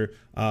center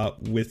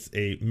with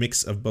a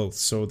mix of both.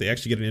 So they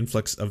actually get an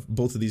influx of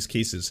both of these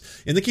cases.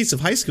 In the case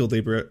of high-skilled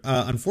labor,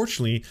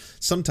 unfortunately,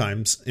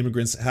 sometimes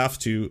immigrants have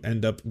to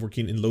end up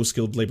working in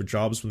low-skilled labor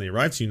jobs when they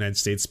arrive to the United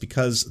States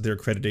because their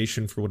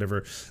accreditation for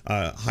whatever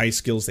high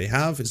skills they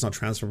have is not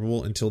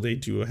transferable until they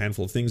do a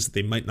handful of things that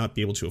they might not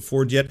be able to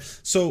afford yet.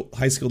 So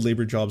high-skilled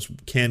labor jobs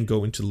can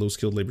go into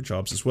low-skilled labor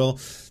jobs as well.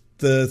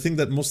 The thing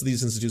that most of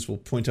these institutes will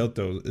point out,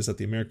 though, is that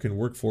the American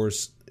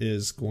workforce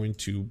is going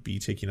to be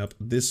taking up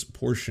this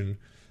portion.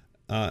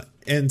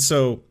 And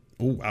so,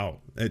 oh, wow,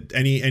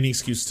 any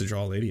excuse to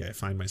draw a lady, I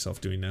find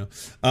myself doing now.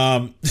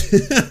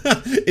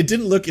 It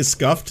didn't look as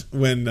scuffed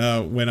when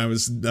I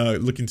was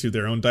looking through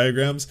their own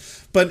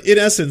diagrams, but in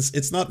essence,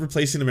 it's not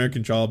replacing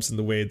American jobs in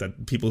the way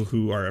that people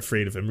who are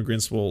afraid of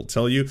immigrants will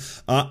tell you.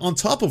 On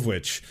top of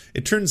which,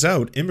 it turns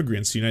out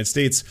immigrants to the United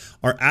States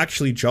are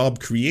actually job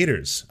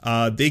creators.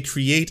 They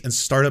create and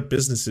start up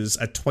businesses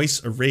at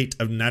twice a rate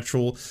of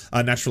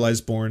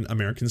naturalized born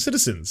American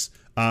citizens.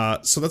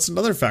 So that's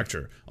another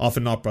factor,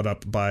 often not brought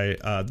up by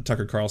the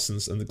Tucker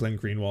Carlsons and the Glenn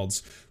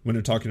Greenwalds when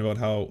they're talking about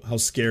how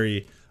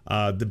scary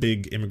the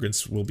big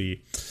immigrants will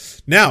be.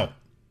 Now,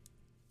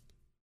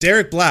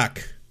 Derek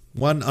Black,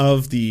 one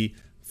of the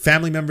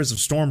family members of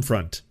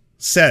Stormfront,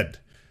 said,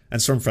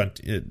 and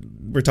Stormfront,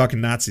 we're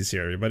talking Nazis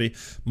here, everybody,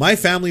 my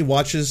family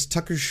watches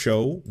Tucker's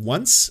show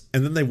once,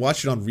 and then they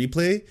watch it on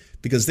replay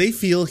because they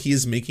feel he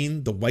is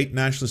making the white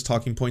nationalist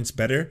talking points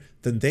better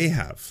than they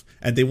have,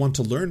 and they want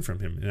to learn from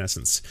him, in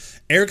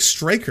essence. Eric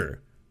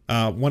Stryker,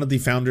 one of the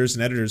founders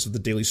and editors of the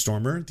Daily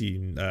Stormer, the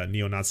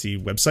neo-Nazi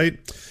website,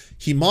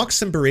 he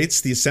mocks and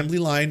berates the assembly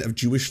line of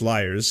Jewish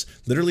liars,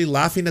 literally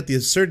laughing at the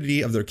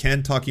absurdity of their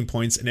canned talking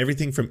points and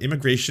everything from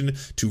immigration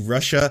to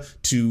Russia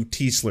to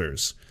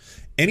T-slurs.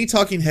 Any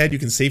talking head you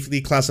can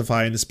safely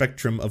classify in the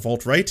spectrum of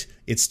alt-right,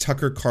 it's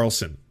Tucker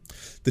Carlson.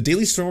 The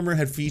Daily Stormer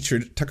had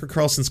featured Tucker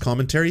Carlson's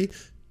commentary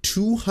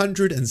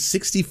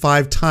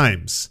 265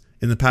 times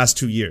in the past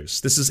 2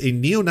 years. This is a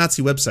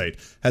neo-Nazi website,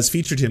 has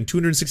featured him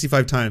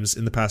 265 times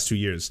in the past 2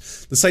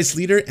 years. The site's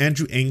leader,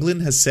 Andrew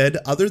Anglin, has said,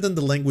 other than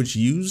the language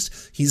used,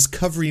 he's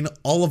covering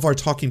all of our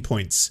talking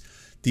points.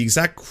 The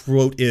exact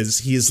quote is,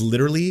 he is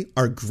literally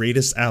our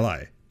greatest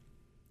ally.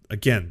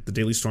 Again, the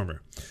Daily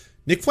Stormer.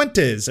 Nick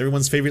Fuentes,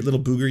 everyone's favorite little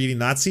booger-eating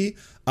Nazi.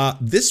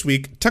 This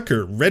week,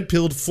 Tucker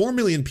red-pilled 4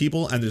 million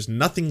people and there's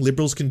nothing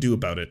liberals can do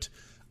about it.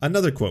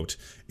 Another quote,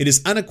 it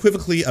is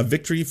unequivocally a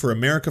victory for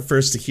America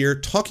First to hear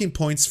talking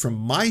points from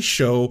my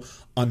show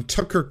on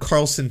Tucker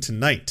Carlson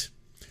tonight.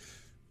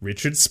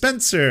 Richard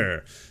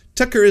Spencer.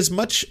 Tucker is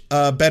much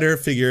better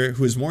figure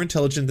who is more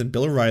intelligent than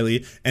Bill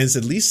O'Reilly and is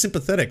at least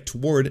sympathetic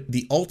toward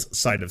the alt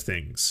side of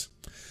things.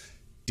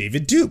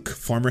 David Duke,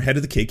 former head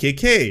of the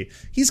KKK.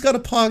 He's got a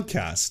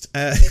podcast.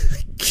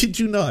 Kid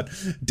you not.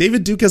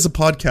 David Duke has a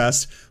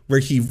podcast where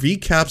he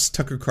recaps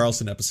Tucker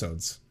Carlson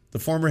episodes. The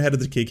former head of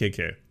the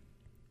KKK.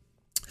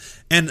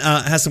 And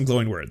has some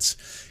glowing words.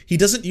 He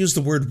doesn't use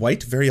the word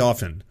white very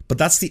often, but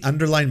that's the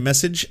underlying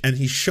message, and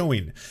he's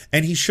showing.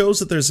 And he shows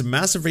that there's a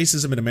massive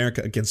racism in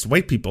America against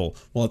white people,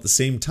 while at the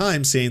same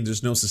time saying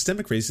there's no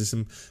systemic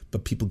racism,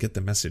 but people get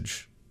the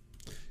message.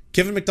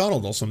 Kevin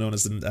McDonald, also known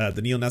as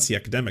the neo-Nazi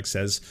academic,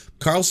 says,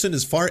 Carlson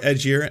is far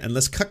edgier and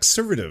less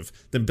conservative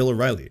than Bill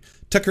O'Reilly.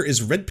 Tucker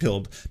is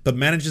red-pilled, but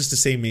manages to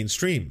stay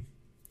mainstream.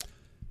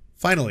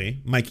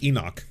 Finally, Mike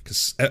Enoch,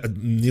 because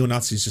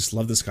neo-Nazis just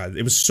love this guy.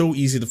 It was so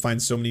easy to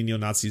find so many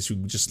neo-Nazis who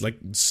just like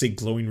say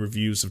glowing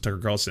reviews of Tucker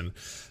Carlson.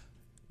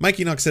 Mike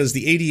Enoch says,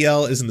 the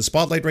ADL is in the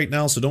spotlight right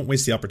now, so don't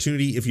waste the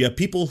opportunity. If you have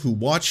people who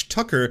watch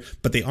Tucker,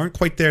 but they aren't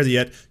quite there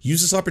yet,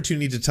 use this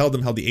opportunity to tell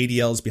them how the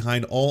ADL is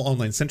behind all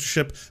online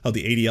censorship, how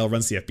the ADL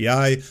runs the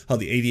FBI, how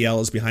the ADL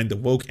is behind the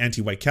woke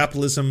anti-white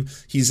capitalism.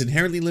 He's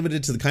inherently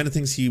limited to the kind of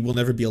things he will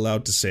never be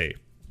allowed to say.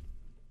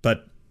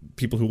 But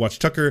people who watch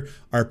Tucker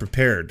are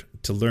prepared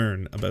to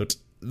learn about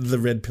the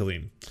red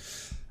pilling.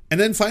 And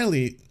then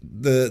finally,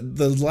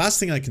 the last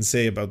thing I can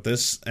say about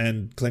this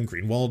and Glenn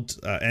Greenwald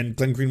and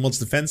Glenn Greenwald's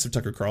defense of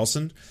Tucker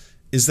Carlson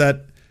is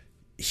that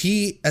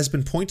he has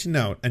been pointing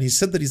out, and he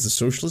said that he's a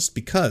socialist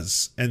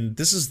because, and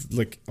this is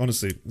like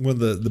honestly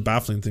one of the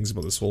baffling things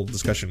about this whole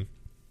discussion,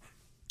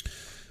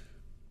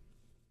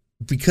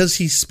 because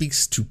he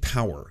speaks to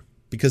power,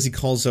 because he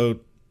calls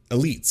out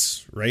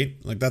elites, right?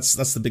 Like that's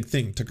the big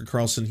thing. Tucker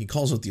Carlson, he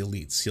calls out the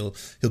elites.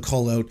 He'll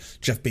call out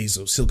Jeff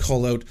Bezos. He'll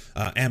call out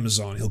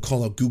Amazon. He'll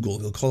call out Google.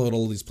 He'll call out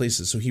all these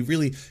places. So he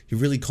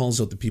really calls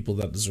out the people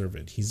that deserve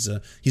it. He's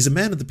a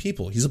man of the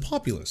people. He's a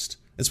populist.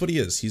 That's what he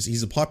is.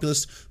 He's a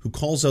populist who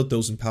calls out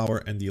those in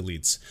power and the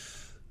elites.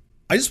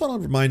 I just want to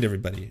remind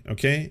everybody,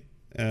 okay?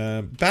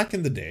 Back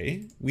in the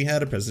day, we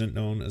had a president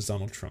known as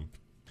Donald Trump.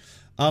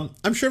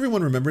 I'm sure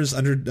everyone remembers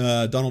under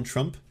Donald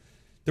Trump,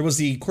 there was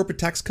the corporate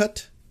tax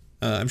cut.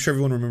 I'm sure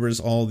everyone remembers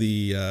all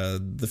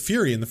the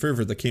fury and the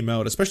fervor that came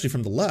out, especially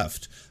from the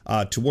left,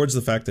 towards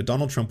the fact that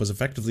Donald Trump was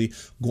effectively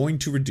going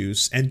to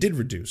reduce, and did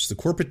reduce, the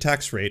corporate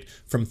tax rate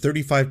from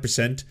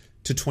 35%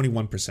 to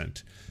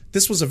 21%.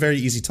 This was a very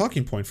easy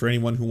talking point for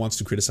anyone who wants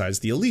to criticize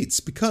the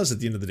elites, because at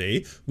the end of the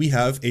day, we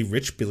have a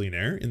rich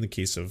billionaire, in the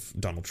case of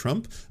Donald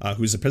Trump,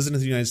 who's the president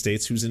of the United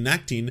States, who's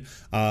enacting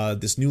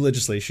this new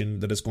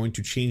legislation that is going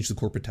to change the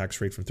corporate tax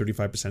rate from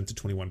 35% to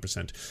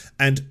 21%,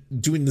 and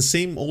doing the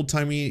same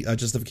old-timey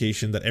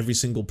justification that every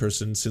single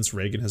person since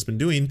Reagan has been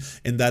doing,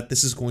 in that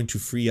this is going to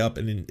free up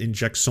and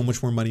inject so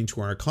much more money into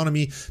our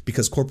economy,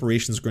 because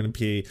corporations are going to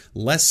pay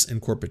less in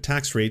corporate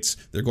tax rates.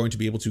 They're going to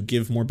be able to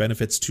give more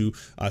benefits to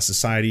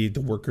society,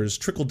 the workers.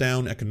 Trickle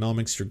down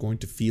economics, you're going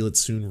to feel it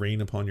soon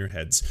rain upon your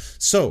heads.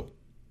 So,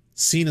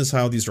 seeing as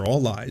how these are all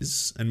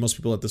lies, and most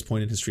people at this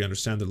point in history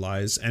understand they're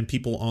lies, and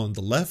people on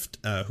the left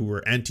who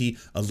were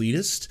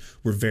anti-elitist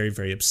were very,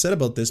 very upset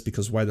about this,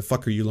 because why the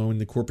fuck are you lowering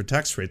the corporate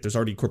tax rate? There's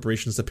already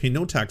corporations that pay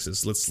no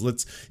taxes.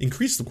 Let's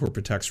increase the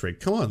corporate tax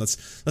rate. Come on,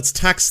 let's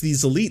tax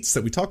these elites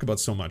that we talk about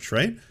so much,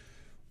 right?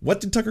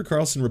 What did Tucker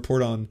Carlson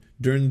report on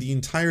during the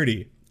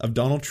entirety of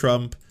Donald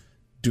Trump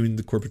doing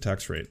the corporate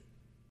tax rate?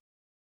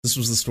 This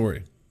was the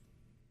story.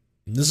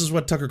 This is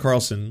what Tucker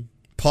Carlson,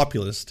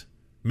 populist,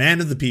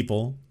 man of the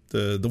people,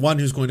 the one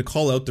who's going to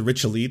call out the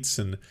rich elites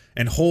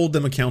and hold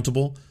them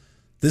accountable.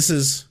 This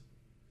is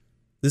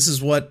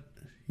what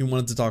he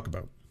wanted to talk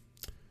about.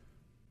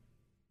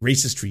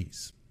 Racist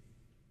trees.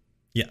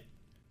 Yeah.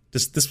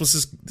 This was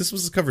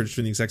his coverage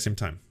during the exact same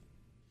time.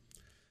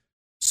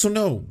 So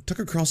no,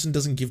 Tucker Carlson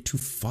doesn't give two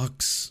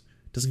fucks.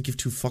 Doesn't give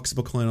two fucks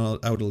about calling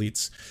out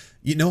elites.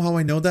 You know how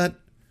I know that?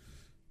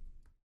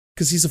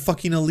 Because he's a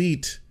fucking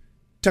elite.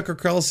 Tucker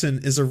Carlson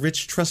is a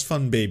rich trust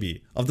fund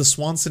baby of the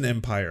Swanson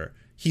Empire.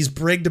 He's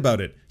bragged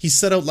about it. He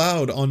said out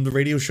loud on the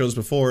radio shows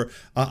before,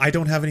 I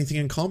don't have anything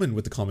in common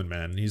with the common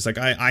man. And he's like,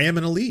 I am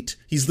an elite.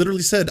 He's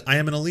literally said, I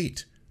am an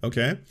elite.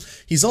 Okay?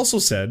 He's also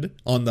said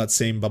on that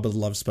same Bubba the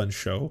Love Sponge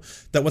show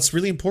that what's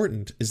really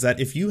important is that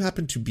if you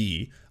happen to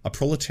be a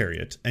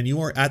proletariat and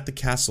you are at the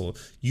castle,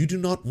 you do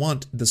not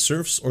want the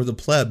serfs or the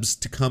plebs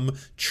to come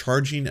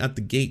charging at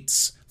the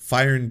gates,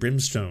 fire and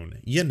brimstone,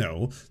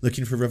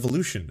 looking for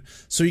revolution.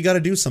 So you got to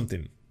do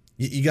something.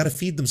 You got to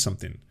feed them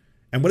something.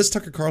 And what does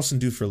Tucker Carlson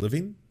do for a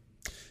living?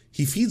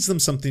 He feeds them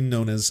something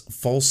known as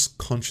false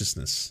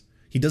consciousness.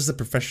 He does that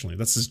professionally.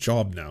 That's his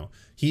job now.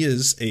 He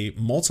is a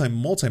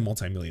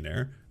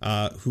multi-millionaire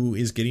who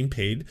is getting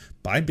paid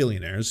by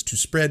billionaires to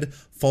spread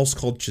false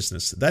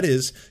consciousness. That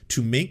is,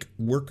 to make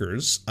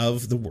workers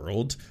of the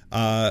world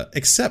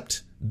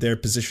accept their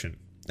position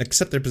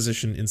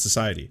in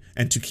society,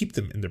 and to keep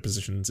them in their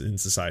positions in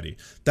society.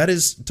 That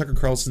is Tucker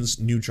Carlson's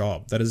new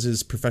job. That is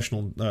his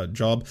professional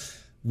job,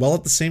 while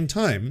at the same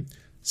time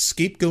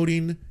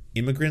scapegoating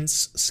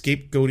immigrants,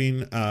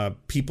 scapegoating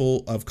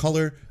people of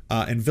color,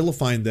 and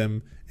vilifying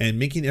them, and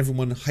making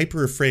everyone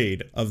hyper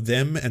afraid of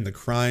them and the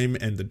crime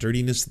and the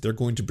dirtiness that they're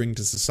going to bring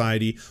to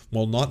society,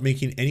 while not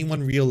making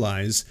anyone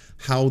realize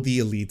how the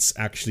elites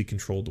actually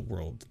control the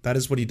world. That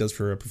is what he does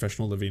for a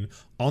professional living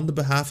on the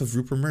behalf of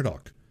Rupert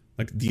Murdoch.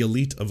 Like the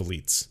elite of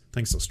elites.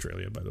 Thanks,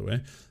 Australia, by the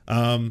way.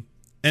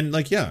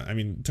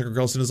 And Tucker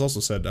Carlson has also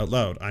said out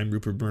loud, I'm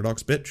Rupert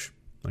Murdoch's bitch.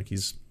 Like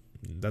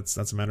that's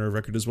a matter of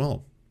record as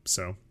well.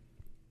 So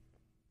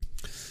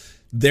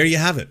there you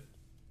have it.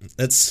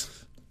 That's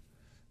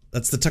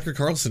the Tucker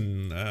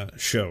Carlson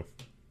show.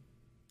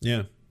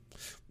 Yeah.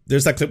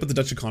 There's that clip with the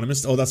Dutch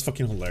economist. Oh, that's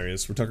fucking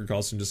hilarious. Where Tucker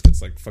Carlson just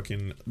gets like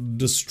fucking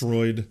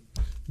destroyed.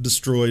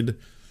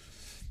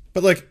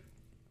 But like,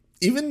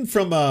 even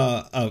from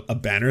a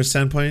banner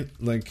standpoint,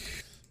 like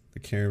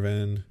the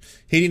caravan,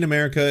 hating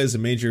America is a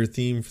major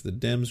theme for the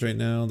Dems right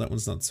now. That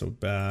one's not so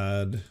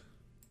bad.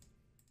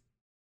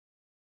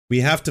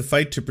 We have to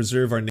fight to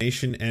preserve our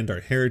nation and our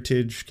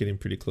heritage. Getting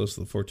pretty close to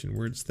the 14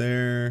 words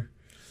there.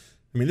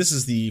 I mean, this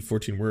is the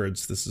 14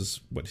 words. This is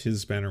what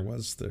his banner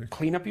was there.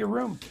 Clean up your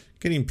room.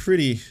 Getting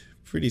pretty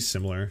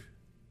similar.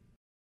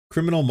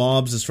 Criminal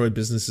mobs destroy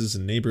businesses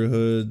and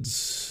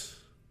neighborhoods.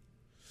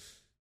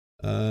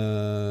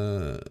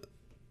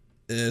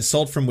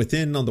 Assault from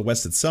within on the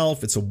West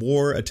itself. It's a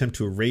war attempt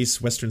to erase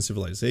Western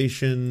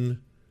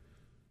civilization.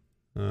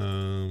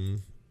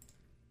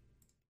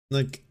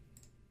 Like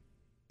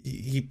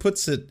he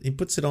puts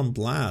it on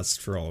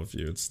blast for all of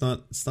you. It's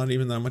not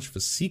even that much of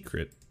a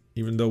secret,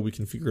 even though we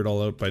can figure it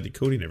all out by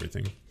decoding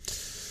everything.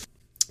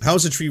 How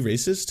is a tree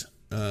racist?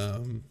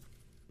 I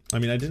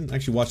didn't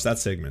actually watch that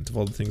segment of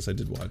all the things I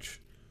did watch.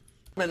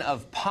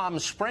 Of Palm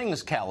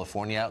Springs,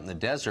 California, out in the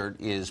desert,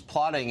 is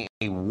plotting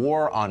a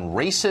war on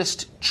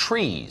racist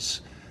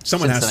trees.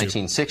 Since the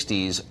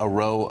 1960s, a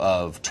row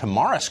of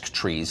tamarisk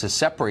trees has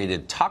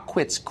separated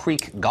Tockwitz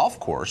Creek Golf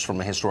Course from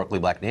a historically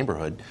black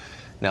neighborhood.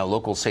 Now,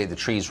 locals say the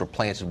trees were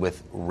planted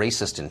with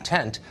racist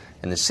intent,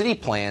 and the city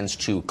plans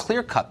to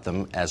clear-cut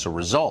them as a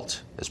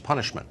result, as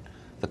punishment.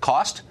 The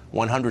cost?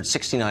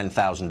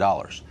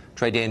 $169,000.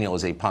 Trey Daniel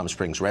is a Palm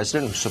Springs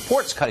resident who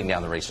supports cutting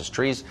down the racist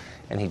trees,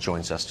 and he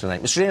joins us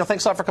tonight. Mr. Daniel,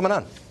 thanks a lot for coming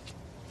on.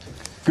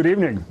 Good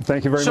evening.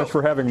 Thank you very much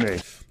for having me.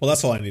 Well,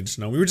 that's all I needed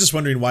to know. We were just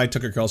wondering why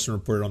Tucker Carlson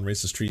reported on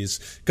racist trees.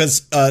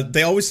 Because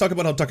they always talk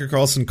about how Tucker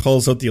Carlson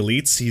calls out the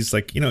elites. He's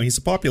like, he's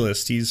a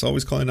populist. He's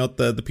always calling out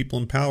the people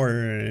in power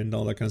and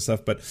all that kind of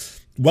stuff. But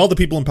while the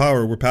people in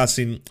power were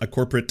passing a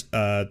corporate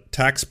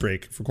tax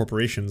break for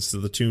corporations to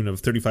the tune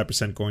of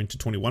 35% going to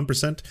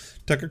 21%,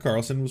 Tucker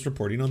Carlson was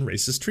reporting on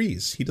racist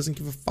trees. He doesn't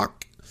give a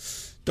fuck.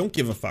 Don't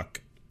give a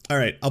fuck. All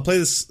right, I'll play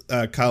this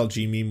Kyle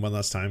G meme one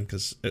last time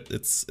because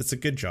it's a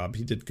good job.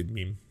 He did good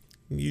meme.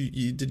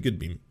 You did good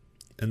meme.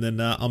 And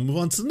then I'll move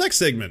on to the next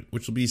segment,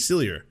 which will be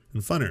sillier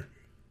and funner.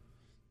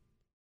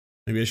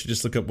 Maybe I should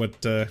just look up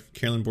what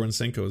Carolyn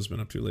Borensenko has been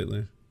up to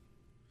lately.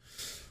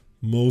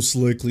 Most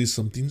likely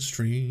something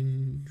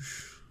strange.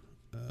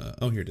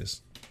 Here it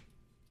is.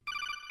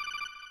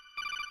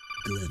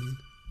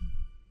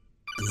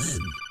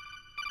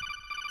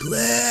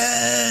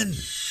 Glenn!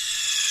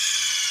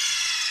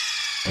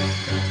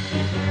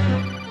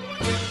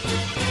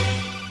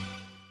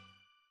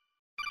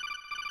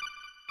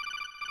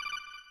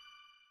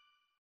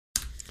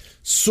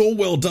 So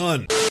well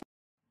done.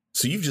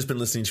 So you've just been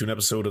listening to an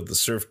episode of The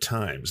Surf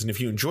Times, and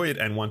if you enjoy it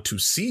and want to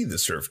see The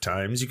Surf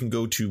Times, you can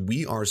go to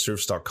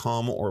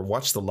wearesurfs.com or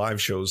watch the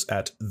live shows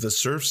at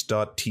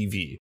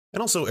thesurfs.tv.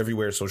 And also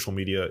everywhere social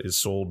media is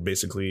sold,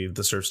 basically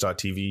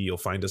thesurfs.tv, you'll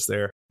find us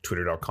there.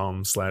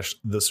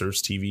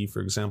 Twitter.com/thesurfstv,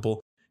 for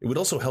example. It would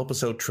also help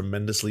us out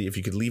tremendously if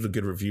you could leave a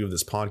good review of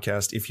this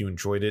podcast if you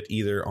enjoyed it,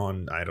 either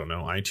on,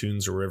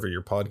 iTunes or wherever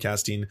you're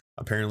podcasting.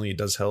 Apparently it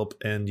does help,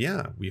 and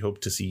yeah, we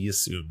hope to see you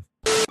soon.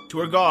 To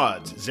our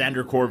gods,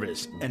 Xander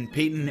Corvus and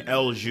Peyton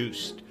L.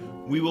 Just,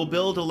 we will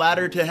build a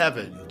ladder to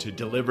heaven to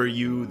deliver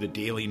you the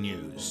daily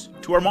news.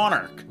 To our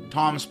monarch,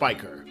 Tom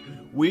Spiker,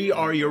 we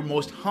are your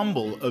most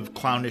humble of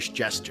clownish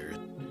jesters.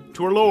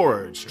 To our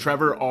lords,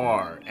 Trevor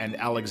R. and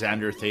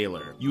Alexander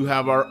Thaler, you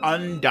have our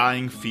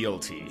undying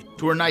fealty.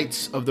 To our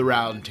knights of the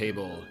round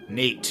table,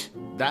 Nate,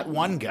 that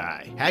one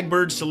guy,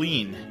 Hagbird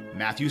Celine,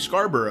 Matthew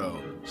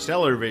Scarborough,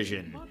 Stellar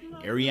Vision,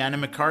 Ariana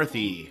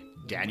McCarthy,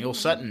 Daniel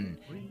Sutton,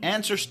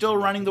 Ants Are Still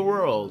Running the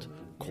World,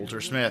 Coulter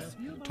Smith,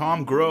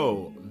 Tom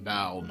Groh,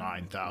 Val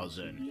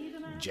 9000,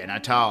 Jenna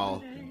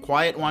Tal,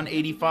 Quiet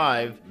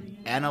 185,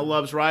 Anna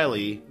Loves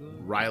Riley,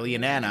 Riley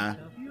and Anna,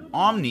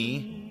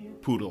 Omni,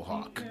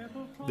 Poodlehawk,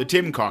 The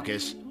Tim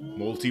Caucus,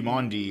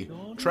 Multimondi,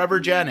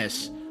 Trevor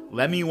Janis,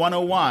 Lemmy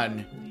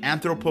 101,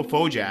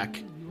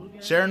 Anthropophojack,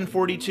 Saren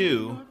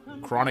 42,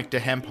 Chronic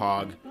to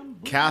Hemphog,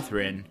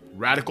 Catherine,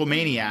 Radical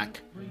Maniac,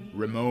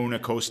 Ramon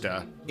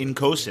Acosta,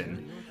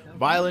 Incosin,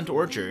 Violent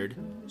Orchard,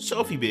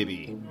 Sophie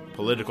Baby,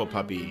 Political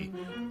Puppy,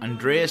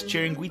 Andreas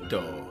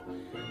Chiringuito,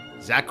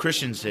 Zach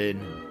Christensen,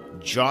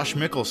 Josh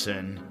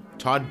Mickelson,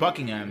 Todd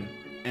Buckingham,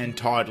 and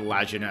Todd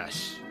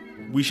Lajeunesse.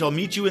 We shall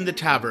meet you in the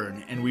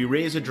tavern, and we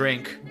raise a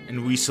drink,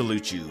 and we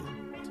salute you.